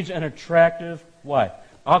man needs an attractive wife.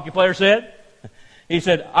 A hockey player said, he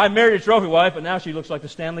said, I married a trophy wife, but now she looks like the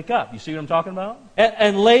Stanley Cup. You see what I'm talking about?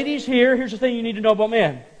 And ladies here's the thing you need to know about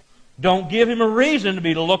men. Don't give him a reason to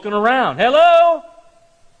be looking around. Hello?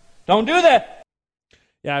 Don't do that.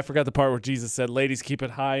 Yeah, I forgot the part where Jesus said, ladies, keep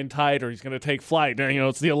it high and tight or he's going to take flight.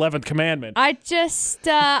 It's the 11th commandment. This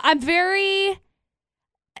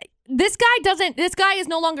guy is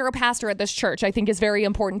no longer a pastor at this church, I think is very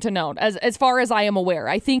important to note, as far as I am aware.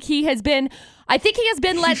 I think he has been let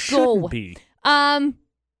go. Be.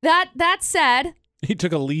 that said, He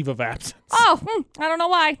took a leave of absence. oh, I don't know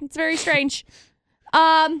why. It's very strange.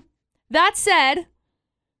 That said,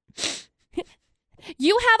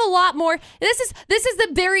 you have a lot more. This is the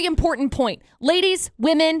very important point. Ladies,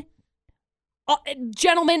 women,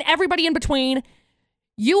 gentlemen, everybody in between,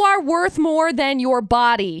 you are worth more than your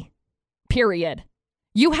body, period.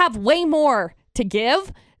 You have way more to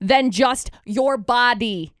give than just your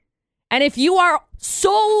body. And if you are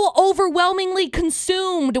so overwhelmingly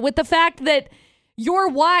consumed with the fact that your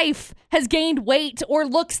wife has gained weight or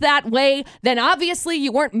looks that way, then obviously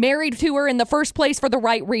you weren't married to her in the first place for the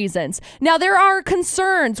right reasons. Now, there are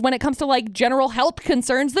concerns when it comes to like general health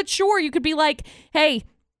concerns that sure, you could be like, hey,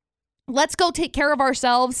 let's go take care of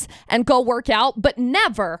ourselves and go work out, but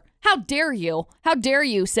never. How dare you? How dare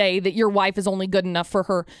you say that your wife is only good enough for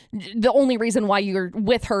her? The only reason why you're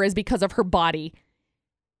with her is because of her body.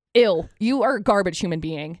 Ew, you are a garbage human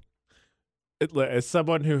being. As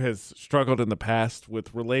someone who has struggled in the past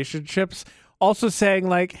with relationships, also saying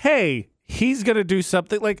like, hey, he's going to do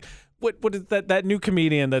something like, what is that new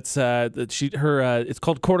comedian that's it's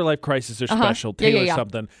called Quarter Life Crisis or special, Taylor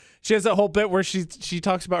something. She has that whole bit where she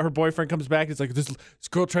talks about her boyfriend comes back. It's like, this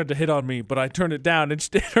girl tried to hit on me, but I turned it down. And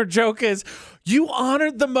her joke is, you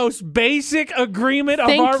honored the most basic agreement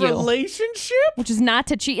of our relationship? Which is not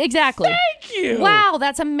to cheat. Exactly. Thank you. Wow,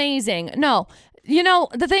 that's amazing. No,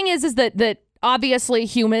 the thing is that obviously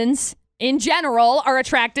humans in general are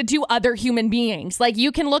attracted to other human beings. Like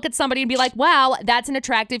you can look at somebody and be like, wow, that's an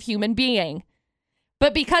attractive human being.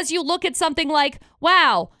 But because you look at something like,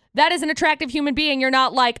 wow, that is an attractive human being, you're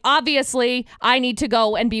not like, obviously, I need to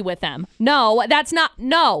go and be with them. No, that's not.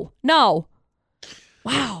 No.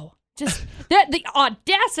 Wow. Just the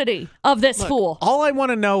audacity of this fool. All I want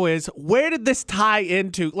to know is, where did this tie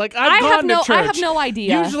into? Like, I've gone to church. I have no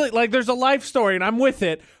idea. Usually, like, there's a life story and I'm with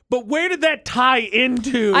it. But where did that tie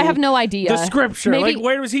into? I have no idea. The scripture. Maybe, like,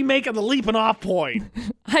 where was he making the leaping off point?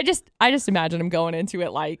 I just imagine him going into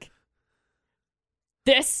it like,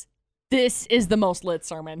 this is the most lit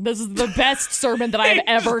sermon. This is the best sermon that I've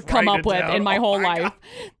ever come up with in my whole life. God.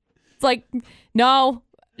 It's like, no,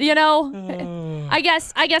 I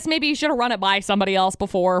guess maybe you should have run it by somebody else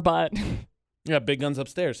before, but. Yeah, big guns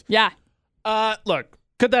upstairs. Yeah. Look.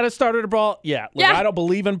 Could that have started a brawl? Yeah. Look, yeah. I don't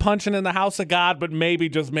believe in punching in the house of God, but maybe,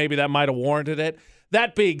 just maybe, that might have warranted it.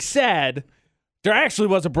 That being said, there actually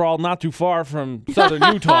was a brawl not too far from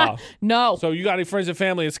southern Utah. No. So you got any friends and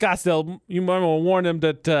family in Scottsdale, you might want to warn them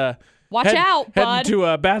that watch out, bud. Heading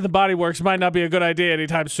to Bath & Body Works might not be a good idea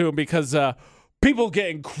anytime soon because people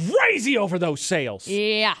getting crazy over those sales.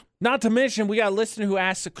 Yeah. Not to mention, we got a listener who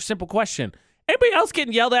asked a simple question. Anybody else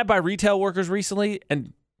getting yelled at by retail workers recently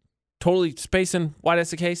and totally spacing why that's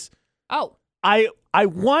the case? Oh. I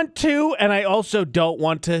want to, and I also don't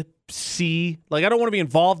want to see, like, I don't want to be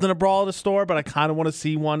involved in a brawl at a store, but I kind of want to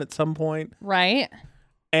see one at some point. Right.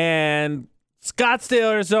 And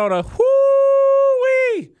Scottsdale, Arizona,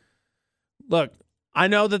 whoo-wee! Look, I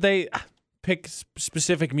know that they pick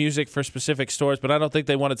specific music for specific stores, but I don't think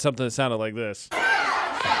they wanted something that sounded like this.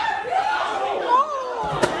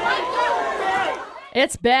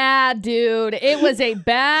 It's bad, dude. It was a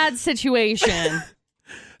bad situation.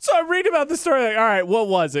 So I read about the story, like, all right, what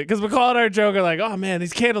was it? Because McCall and I are joking, like, oh, man,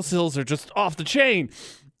 these candle sills are just off the chain.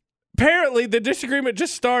 Apparently, the disagreement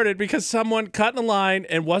just started because someone cut in a line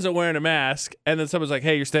and wasn't wearing a mask, and then someone's like,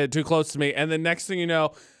 hey, you're staying too close to me. And then next thing you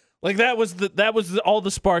know, like, that was all the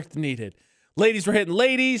spark needed. Ladies were hitting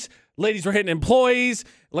ladies were hitting employees,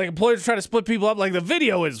 like, employees were trying to split people up. Like, the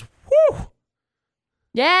video is, whoo!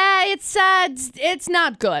 Yeah, it's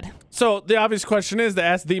not good. So the obvious question is to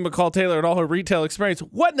ask the McCall Taylor and all her retail experience,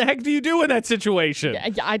 what in the heck do you do in that situation?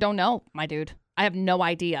 I don't know, my dude. I have no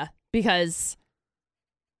idea because,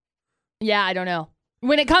 yeah, I don't know.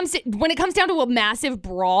 When it comes down to a massive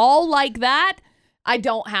brawl like that, I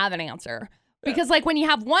don't have an answer. Because, like, when you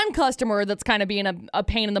have one customer that's kind of being a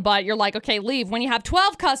pain in the butt, you're like, okay, leave. When you have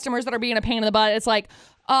 12 customers that are being a pain in the butt, it's like,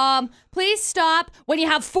 please stop. When you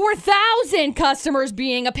have 4,000 customers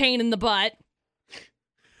being a pain in the butt,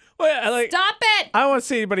 well, stop it. I don't want to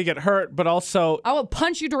see anybody get hurt, but also, I will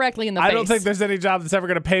punch you directly in the face. I don't think there's any job that's ever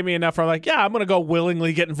going to pay me enough. I'm like, yeah, I'm going to go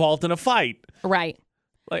willingly get involved in a fight. Right.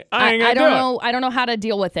 Like, I ain't gonna do it. I don't know how to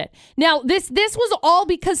deal with it. Now, this was all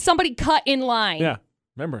because somebody cut in line. Yeah.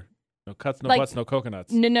 Remember, no cuts, no butts, no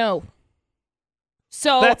coconuts. No.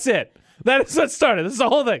 So that's it. That is what started. This is the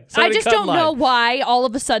whole thing. Somebody I just don't know why all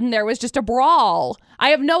of a sudden there was just a brawl. I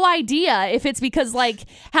have no idea if it's because, like,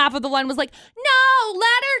 half of the line was like, no,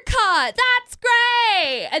 let her cut. That's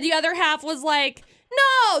great. And the other half was like,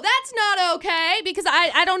 no, that's not okay. Because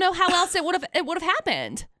I don't know how else it would have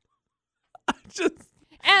happened.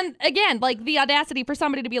 And again, like the audacity for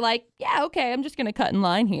somebody to be like, yeah, okay, I'm just going to cut in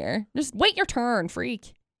line here. Just wait your turn,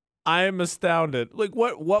 freak. I am astounded. Like,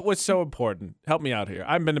 what was so important? Help me out here.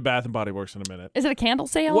 I haven't been to Bath and Body Works in a minute. Is it a candle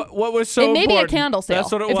sale? What was so important? It may be a candle sale.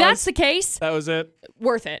 That's what it was? If that's the case, that was it.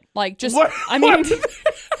 Worth it. Like, just, Worth it.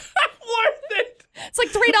 it. It's like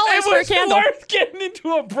 $3 for a candle. It was worth getting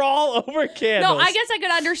into a brawl over candles. No, I guess I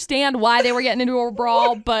could understand why they were getting into a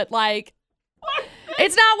brawl, but like,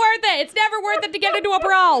 it's not worth it. It's never worth it to get into a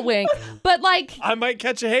brawl, wink. But like, I might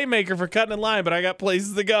catch a haymaker for cutting in line, but I got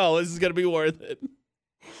places to go. This is going to be worth it.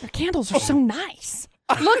 their candles are so nice.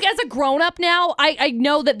 Look, as a grown-up now, I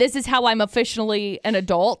know that this is how I'm officially an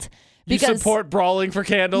adult. Because, you support brawling for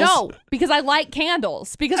candles? No, because I like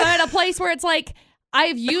candles. Because I'm at a place where it's like,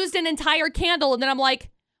 I've used an entire candle, and then I'm like,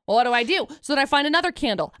 well, what do I do? So then I find another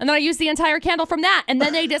candle, and then I use the entire candle from that, and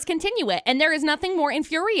then they discontinue it. And there is nothing more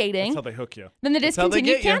infuriating That's how they hook you. than the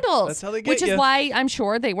discontinued candles. That's how they get which you. is why I'm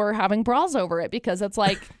sure they were having brawls over it, because it's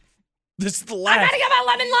like, This is the I last. gotta get my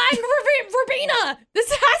lemon lime verbena.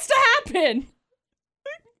 This has to happen.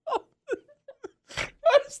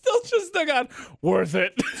 I'm still just stuck on worth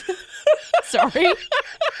it. Sorry. I don't know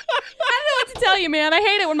what to tell you, man. I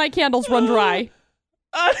hate it when my candles run dry.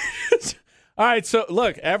 All right, so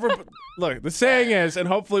look, the saying is, and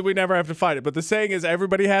hopefully we never have to fight it, but the saying is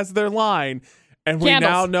everybody has their line, and we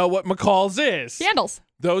Candles. now know what McCall's is. Candles.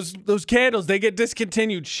 Those candles, they get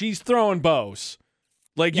discontinued. She's throwing bows.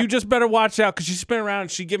 Like, you just better watch out because she's spinning around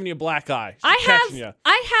and she's giving you a black eye. She's catching you.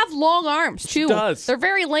 I have long arms, too. She does. They're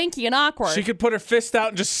very lanky and awkward. She could put her fist out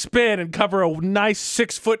and just spin and cover a nice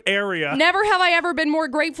 6-foot area. Never have I ever been more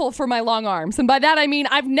grateful for my long arms. And by that, I mean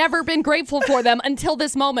I've never been grateful for them until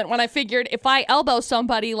this moment when I figured if I elbow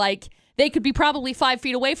somebody, like, they could be probably 5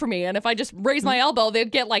 feet away from me. And if I just raise my elbow,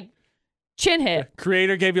 they'd get, like, chin hit.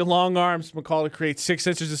 Creator gave you long arms, McCall, to create 6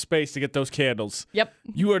 inches of space to get those candles. Yep.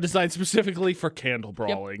 You are designed specifically for candle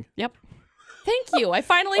brawling. Yep. Thank you. I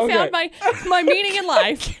finally found my meaning in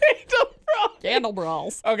life. Candle brawling. Candle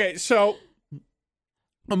brawls. Okay, so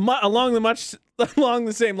along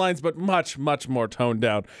the same lines, but much more toned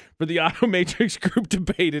down, for the Auto Matrix group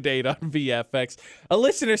debate at 8 on VFX, a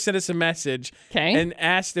listener sent us a message and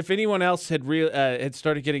asked if anyone else had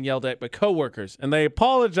started getting yelled at by coworkers, and they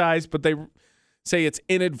apologize, but they say it's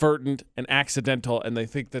inadvertent and accidental, and they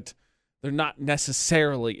think that they're not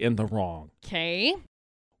necessarily in the wrong. Okay.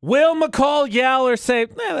 Will McCall yell or say,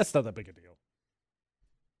 that's not that big a deal?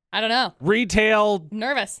 I don't know. Retail.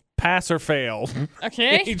 Nervous. Pass or fail.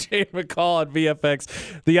 Okay. AJ McCall at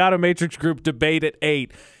VFX, the Auto Matrix group debate at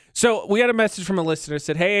 8. So we got a message from a listener that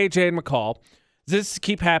said, hey, AJ and McCall, does this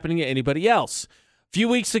keep happening to anybody else? A few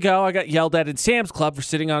weeks ago, I got yelled at in Sam's Club for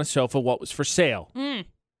sitting on a sofa what was for sale.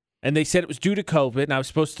 And they said it was due to COVID, and I was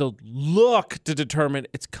supposed to look to determine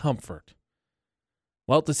its comfort.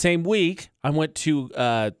 Well, the same week, I went to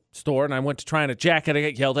a store, and I went to try on a jacket. I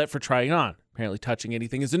got yelled at for trying it on. Apparently touching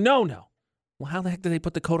anything is a no-no. Well, how the heck did they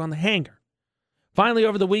put the coat on the hanger? Finally,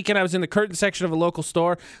 over the weekend, I was in the curtain section of a local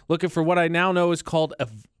store looking for what I now know is called a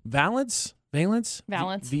valance. Valance?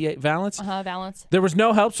 Valance? Valance. There was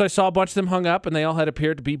no help, so I saw a bunch of them hung up, and they all had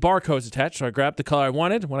appeared to be barcodes attached, so I grabbed the color I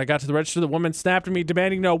wanted. When I got to the register, the woman snapped at me,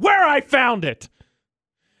 demanding to know where I found it.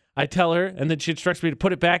 I tell her, and then she instructs me to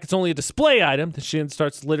put it back. It's only a display item. Then she then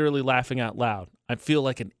starts literally laughing out loud. I feel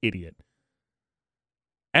like an idiot.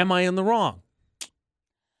 Am I in the wrong?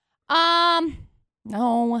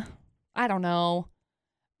 No. I don't know.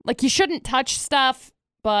 Like, you shouldn't touch stuff,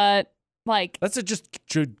 but, like... That's just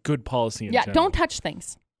good policy in general. Don't touch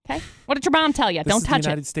things, okay? What did your mom tell you? Don't touch it. This is the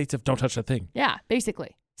United States of don't touch a thing. Yeah,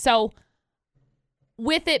 basically. So,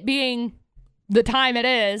 with it being the time it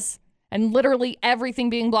is, and literally everything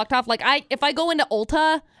being blocked off, like, if I go into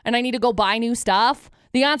Ulta and I need to go buy new stuff,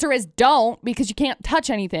 the answer is don't, because you can't touch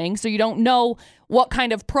anything, so you don't know what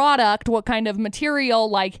kind of product, what kind of material,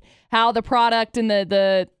 like how the product and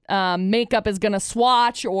the makeup is going to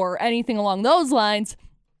swatch or anything along those lines.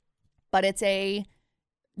 But it's a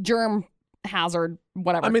germ hazard,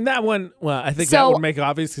 whatever. I mean, that one, well, I think that would make it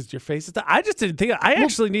obvious because your face is... I just didn't think... I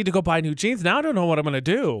actually need to go buy new jeans. Now I don't know what I'm going to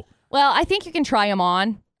do. Well, I think you can try them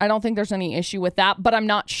on. I don't think there's any issue with that, but I'm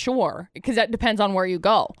not sure because that depends on where you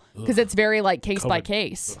go because it's very like case by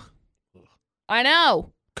case. I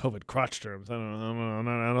know. COVID crotch terms. I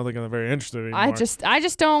don't think I'm very interested anymore. I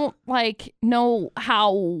just don't like know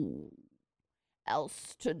how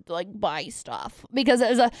else to like buy stuff because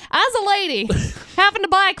as a lady having to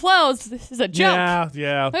buy clothes, this is a joke.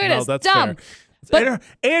 Yeah. Look at this, That's dumb. fair.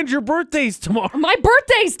 And your birthday's tomorrow. My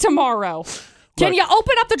birthday's tomorrow. Can you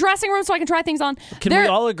open up the dressing room so I can try things on? Can we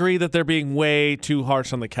all agree that they're being way too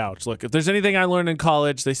harsh on the couch? Look, if there's anything I learned in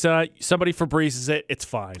college, they say somebody Febrezes it, it's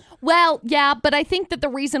fine. Well, yeah, but I think that the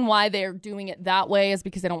reason why they're doing it that way is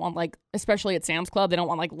because they don't want, like, especially at Sam's Club, they don't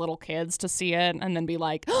want, like, little kids to see it and then be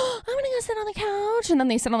like, oh, I'm going to go sit on the couch. And then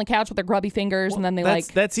they sit on the couch with their grubby fingers, and then they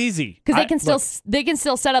That's easy. Because they can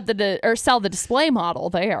still set up or sell the display model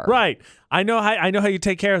there. Right. I know how you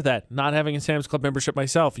take care of that. Not having a Sam's Club membership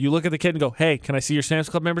myself. You look at the kid and go, hey, can I see your Sam's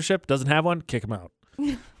Club membership? Doesn't have one? Kick him out.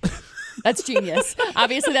 That's genius.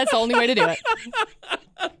 Obviously, that's the only way to do it.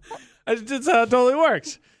 That's how it totally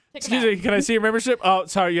works. Excuse me, can I see your membership? Oh,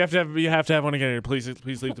 sorry, you have to have one again. Please leave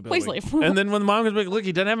the building. Please leave. And then when the mom comes back, look,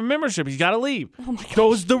 he doesn't have a membership. He's got to leave. Oh my gosh.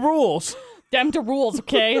 Those the rules. Them to rules,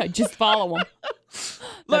 okay? I just follow them.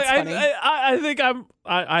 Look, funny. I think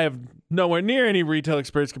I have nowhere near any retail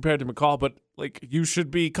experience compared to McCall, but like you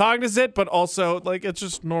should be cognizant, but also like it's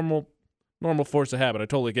just normal force of habit. I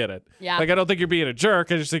totally get it. Yeah. Like I don't think you're being a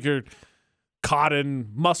jerk. I just think you're caught in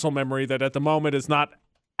muscle memory that at the moment is not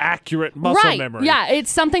accurate muscle memory. Yeah,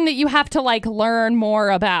 it's something that you have to like learn more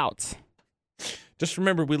about. Just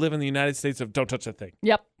remember, we live in the United States of don't touch that thing.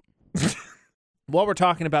 Yep. While we're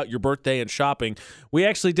talking about your birthday and shopping, we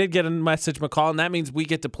actually did get a message, McCall, and that means we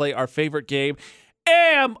get to play our favorite game,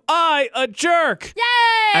 Am I a Jerk?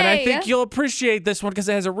 Yay! And I think you'll appreciate this one because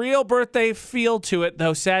it has a real birthday feel to it,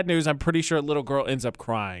 though sad news, I'm pretty sure a little girl ends up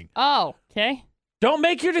crying. Oh, okay. Don't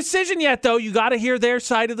make your decision yet, though. You got to hear their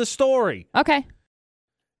side of the story. Okay.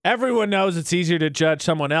 Everyone knows it's easier to judge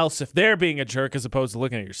someone else if they're being a jerk as opposed to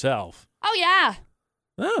looking at yourself. Oh, yeah.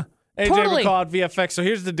 AJ Totally. McCall at VFX. So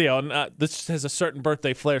here's the deal. And this has a certain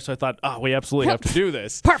birthday flair, so I thought, we absolutely have to do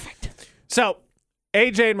this. Perfect. So,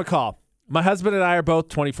 AJ and McCall, my husband and I are both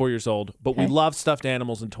 24 years old, but we love stuffed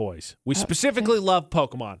animals and toys. We specifically love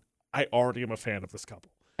Pokemon. I already am a fan of this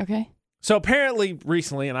couple. Okay. So apparently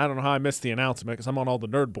recently, and I don't know how I missed the announcement because I'm on all the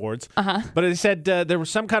nerd boards, but it said there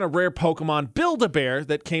was some kind of rare Pokemon Build-A-Bear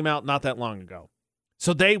that came out not that long ago.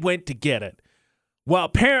 So they went to get it. Well,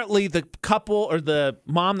 apparently the couple or the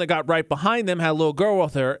mom that got right behind them had a little girl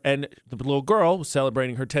with her, and the little girl was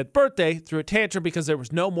celebrating her 10th birthday, threw a tantrum because there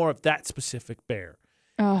was no more of that specific bear.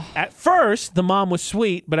 Oh. At first, the mom was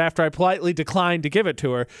sweet, but after I politely declined to give it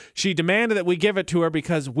to her, she demanded that we give it to her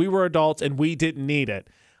because we were adults and we didn't need it.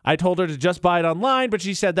 I told her to just buy it online, but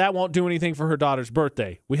she said that won't do anything for her daughter's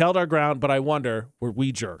birthday. We held our ground, but I wonder, were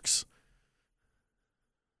we jerks?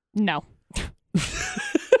 No.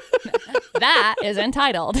 That is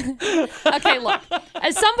entitled. Okay, look.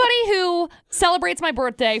 As somebody who celebrates my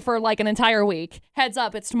birthday for like an entire week, heads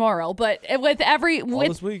up, it's tomorrow. But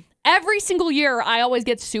This week. every single year, I always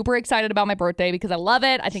get super excited about my birthday because I love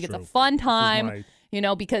it. I think it's a fun time,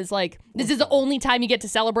 because like this is the only time you get to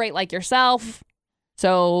celebrate like yourself.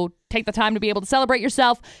 So take the time to be able to celebrate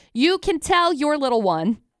yourself. You can tell your little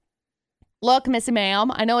one, look, Missy Ma'am,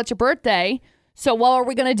 I know it's your birthday. So what are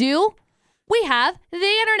we going to do? We have the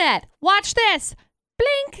internet. Watch this.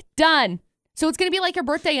 Blink. Done. So it's going to be like your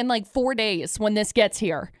birthday in like 4 days when this gets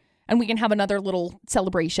here. And we can have another little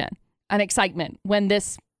celebration and excitement when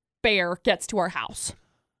this bear gets to our house.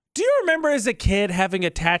 Do you remember as a kid having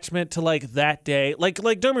attachment to like that day? Like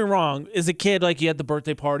don't get me wrong, as a kid, like you had the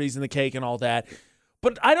birthday parties and the cake and all that.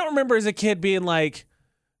 But I don't remember as a kid being like,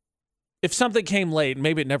 if something came late, and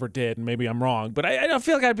maybe it never did, and maybe I'm wrong, but I don't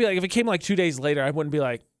feel like I'd be like, if it came like 2 days later, I wouldn't be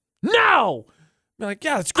like, no! I'd be like,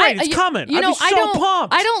 yeah, it's great, it's coming. I'd be so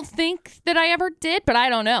pumped. I don't think that I ever did, but I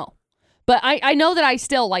don't know. But I know that I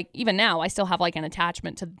still, like, even now, I still have like an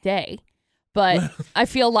attachment to the day. But I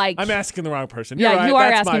feel like... I'm asking the wrong person. Yeah, right. you are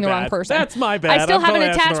That's asking the bad. wrong person. That's my bad. I still I'm have an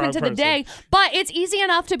totally asking attachment to the wrong day, but it's easy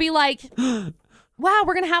enough to be like, wow,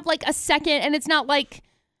 we're going to have like a second, and it's not like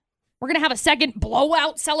we're going to have a second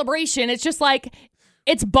blowout celebration. It's just like,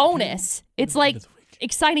 it's bonus. It's like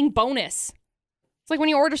exciting bonus. It's like when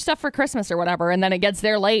you order stuff for Christmas or whatever, and then it gets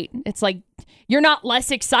there late. It's like, you're not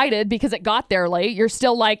less excited because it got there late. You're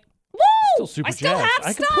still like, woo! Still super I still jazzed. have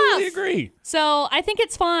I stuff. completely agree. So I think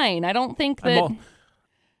it's fine. I don't think that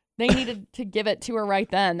they needed to give it to her right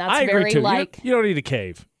then. That's I very agree too. like... You don't need a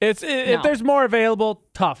cave. If there's more available,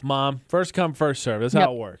 tough, Mom. First come, first serve. That's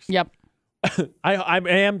how it works. Yep. I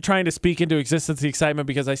am trying to speak into existence the excitement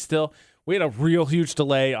because we had a real huge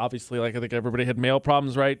delay. Obviously, like I think everybody had mail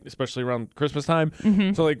problems, right? Especially around Christmas time.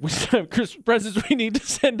 Mm-hmm. So like we still have Christmas presents we need to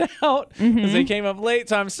send out because they came up late.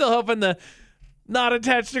 So I'm still hoping the not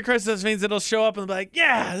attached to Christmas means it'll show up and be like,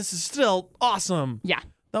 yeah, this is still awesome. Yeah.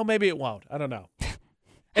 Though maybe it won't. I don't know.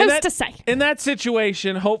 Who's to say? In that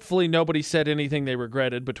situation, hopefully nobody said anything they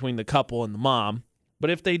regretted between the couple and the mom. But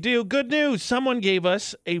if they do, good news. Someone gave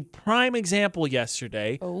us a prime example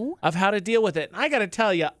yesterday of how to deal with it. And I got to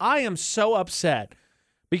tell you, I am so upset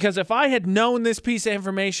because if I had known this piece of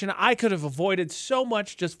information, I could have avoided so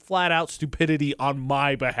much just flat out stupidity on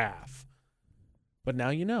my behalf. But now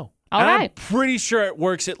you know. All right. I'm pretty sure it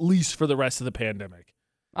works at least for the rest of the pandemic.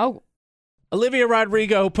 Oh. Olivia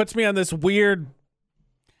Rodrigo puts me on this weird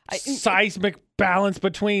seismic balance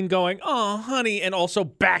between going, oh, honey, and also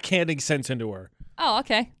backhanding sense into her. Oh,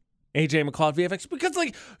 okay. AJ McCall VFX, because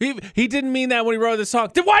like he didn't mean that when he wrote the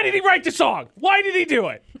song. Then why did he write the song? Why did he do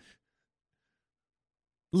it?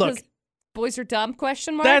 Look, boys are dumb?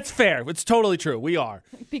 Question mark. That's fair. It's totally true. We are.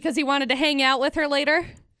 Because he wanted to hang out with her later.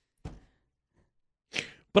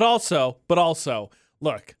 But also,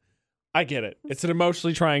 look, I get it. It's an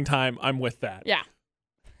emotionally trying time. I'm with that. Yeah.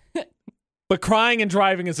 But crying and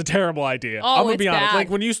driving is a terrible idea. Oh, I'm gonna be honest. bad. Like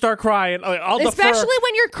when you start crying, I'll especially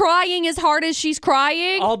when you're crying as hard as she's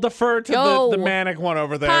crying. I'll defer to the manic one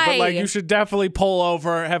over there. Hi. But like you should definitely pull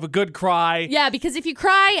over, have a good cry. Yeah, because if you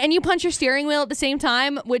cry and you punch your steering wheel at the same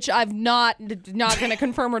time, which I've not going to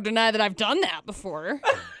confirm or deny that I've done that before.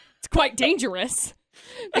 It's quite dangerous.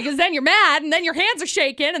 Because then you're mad and then your hands are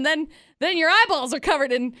shaking and then your eyeballs are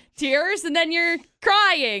covered in tears and then you're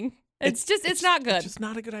crying. It's not good. It's just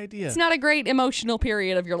not a good idea. It's not a great emotional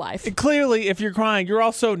period of your life. And clearly, if you're crying, you're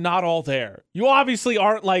also not all there. You obviously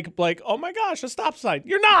aren't like, oh my gosh, a stop sign.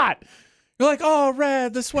 You're not. You're like, oh,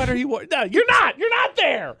 red, the sweater he wore. No, you're not. You're not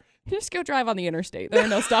there. Just go drive on the interstate. There are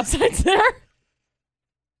no stop signs there.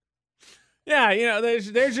 Yeah,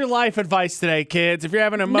 there's your life advice today, kids. If you're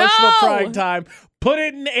having an emotional crying time, put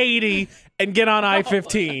it in 80 and get on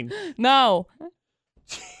I-15. No.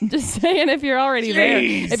 I'm just saying if you're already there.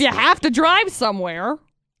 If you have to drive somewhere.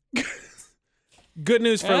 Good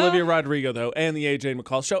news for Olivia Rodrigo, though, and the AJ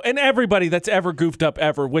McCall show, and everybody that's ever goofed up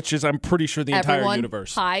ever, which is, I'm pretty sure, the entire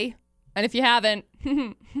universe. Hi. And if you haven't,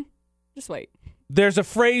 just wait. There's a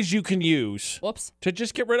phrase you can use to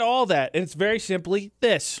just get rid of all that, and it's very simply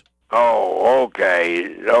this. Oh,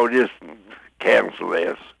 okay. Oh, just cancel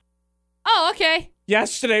this. Oh, okay.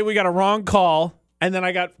 Yesterday, we got a wrong call. And then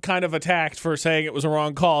I got kind of attacked for saying it was a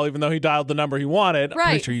wrong call, even though he dialed the number he wanted. Right. I'm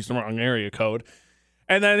pretty sure he used the wrong area code.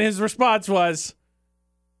 And then his response was,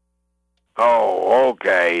 oh,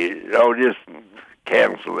 okay. Oh, just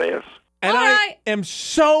cancel this. And I am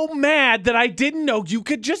so mad that I didn't know you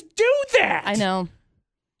could just do that. I know.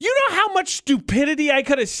 You know how much stupidity I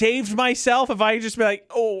could have saved myself if I just be like,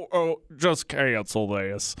 oh, just cancel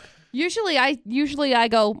this. Usually I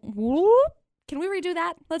go, whoop. Can we redo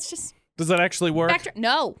that? Let's just... Does that actually work?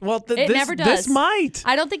 No. Well, it never does. This might.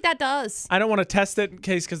 I don't think that does. I don't want to test it in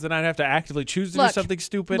case, because then I'd have to actively choose to do something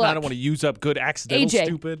stupid. I don't want to use up good accidental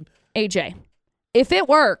stupid. AJ, if it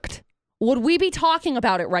worked, would we be talking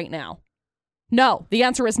about it right now? No. The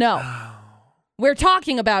answer is no. We're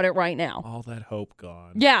talking about it right now. All that hope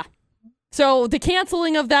gone. Yeah. So the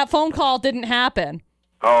canceling of that phone call didn't happen.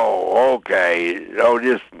 Oh, okay. Oh,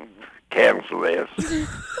 just cancel this.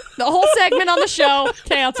 The whole segment on the show,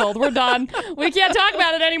 canceled. We're done. We can't talk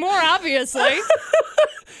about it anymore, obviously.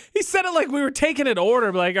 He said it like we were taking an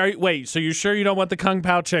order. Like, wait, so you sure you don't want the Kung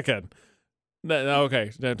Pao chicken? No,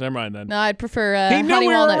 okay, never mind then. No, I'd prefer he knew honey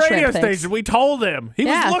we were walnut a radio shrimp, thanks. station. We told him. He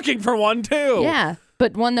was looking for one, too. Yeah,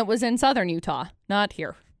 but one that was in southern Utah, not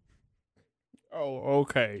here. Oh,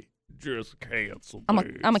 okay. Just cancel, I'm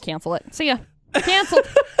going to cancel it. See ya. Canceled.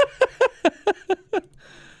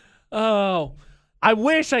 Oh, I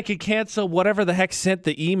wish I could cancel whatever the heck sent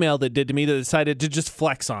the email that did to me that decided to just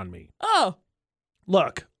flex on me. Oh.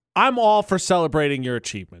 Look, I'm all for celebrating your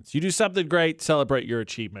achievements. You do something great, celebrate your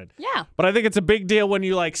achievement. Yeah. But I think it's a big deal when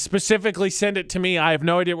you like specifically send it to me. I have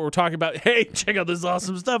no idea what we're talking about. Hey, check out this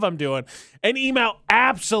awesome stuff I'm doing. An email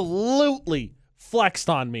absolutely flexed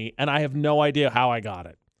on me, and I have no idea how I got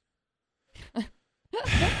it.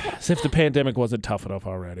 As if the pandemic wasn't tough enough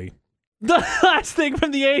already. The last thing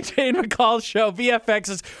from the AJ and McCall show,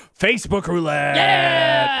 VFX's Facebook roulette.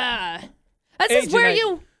 Yeah. This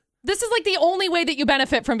is like the only way that you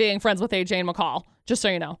benefit from being friends with AJ and McCall, just so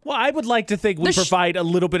you know. Well, I would like to think we provide a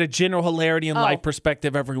little bit of general hilarity and life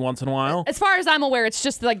perspective every once in a while. As far as I'm aware, it's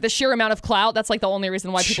just like the sheer amount of clout. That's like the only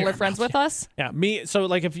reason why people are friends with us. Yeah, me. So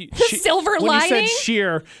like if you silver when lining. you said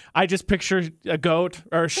sheer, I just picture a goat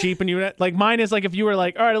or a sheep, and you like mine is like if you were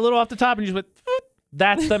like, all right, a little off the top, and you just went.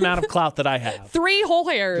 That's the amount of clout that I have. 3 whole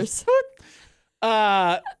hairs.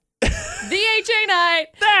 The AJ Knight.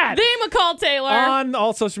 The McCall Taylor. On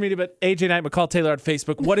all social media, but AJ Knight, McCall Taylor on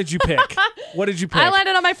Facebook. What did you pick? I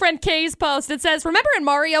landed on my friend Kay's post. It says, remember in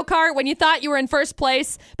Mario Kart when you thought you were in first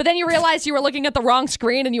place, but then you realized you were looking at the wrong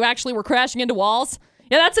screen and you actually were crashing into walls?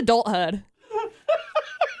 Yeah, that's adulthood.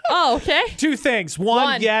 Oh, okay. Two things.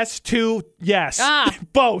 One, yes. Two, yes. Ah.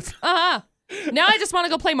 Both. Uh-huh. Now I just want to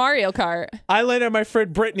go play Mario Kart. I landed on my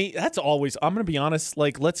friend Brittany. That's always, I'm going to be honest,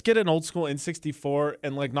 like, let's get an old school N64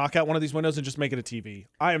 and, like, knock out one of these windows and just make it a TV.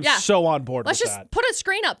 I am so on board with that. Let's just put a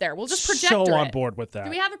screen up there. We'll just projector So on it. board with that. Do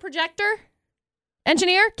we have a projector?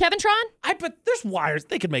 Engineer? Kevin Tron? But there's wires.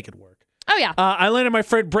 They could make it work. Oh, yeah. I landed my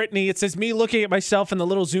friend Brittany. It says me looking at myself in the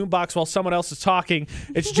little Zoom box while someone else is talking.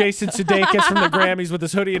 It's Jason Sudeikis from the Grammys with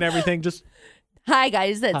his hoodie and everything. Just Hi,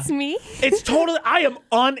 guys. That's me. It's totally, I am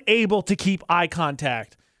unable to keep eye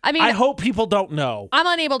contact. I mean, I hope people don't know. I'm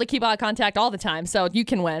unable to keep eye contact all the time, so you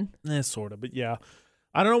can win. Sort of, but yeah.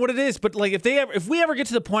 I don't know what it is, but like if we ever get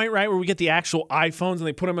to the point, right, where we get the actual iPhones and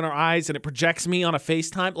they put them in our eyes and it projects me on a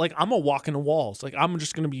FaceTime, like I'm going to walk into walls. Like I'm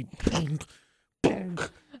just going to be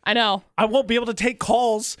I know. I won't be able to take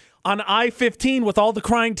calls on I-15 with all the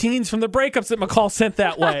crying teens from the breakups that McCall sent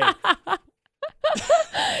that way.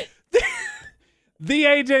 The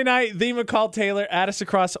AJ Knight, the McCall Taylor, add us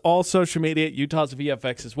across all social media at Utah's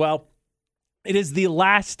VFX as well. It is the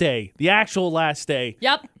last day, the actual last day.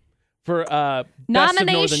 Yep. For Best of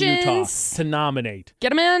Northern Utah to nominate. Get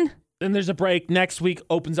them in. Then there's a break. Next week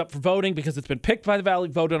opens up for voting because it's been picked by the Valley,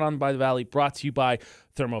 voted on by the Valley, brought to you by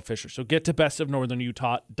Thermo Fisher. So get to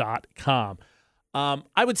bestofnorthernutah.com.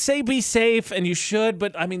 I would say be safe, and you should,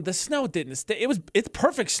 but I mean the snow didn't stay. It's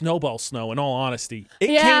perfect snowball snow. In all honesty, it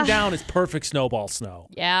came down as perfect snowball snow.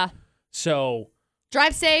 Yeah. So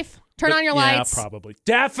drive safe. Turn on your lights. Yeah, probably,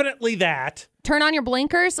 definitely that. Turn on your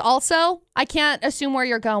blinkers. Also, I can't assume where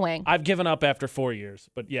you're going. I've given up after 4 years,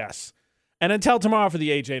 but yes. And until tomorrow for the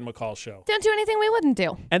AJ and McCall show. Don't do anything we wouldn't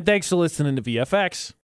do. And thanks for listening to VFX.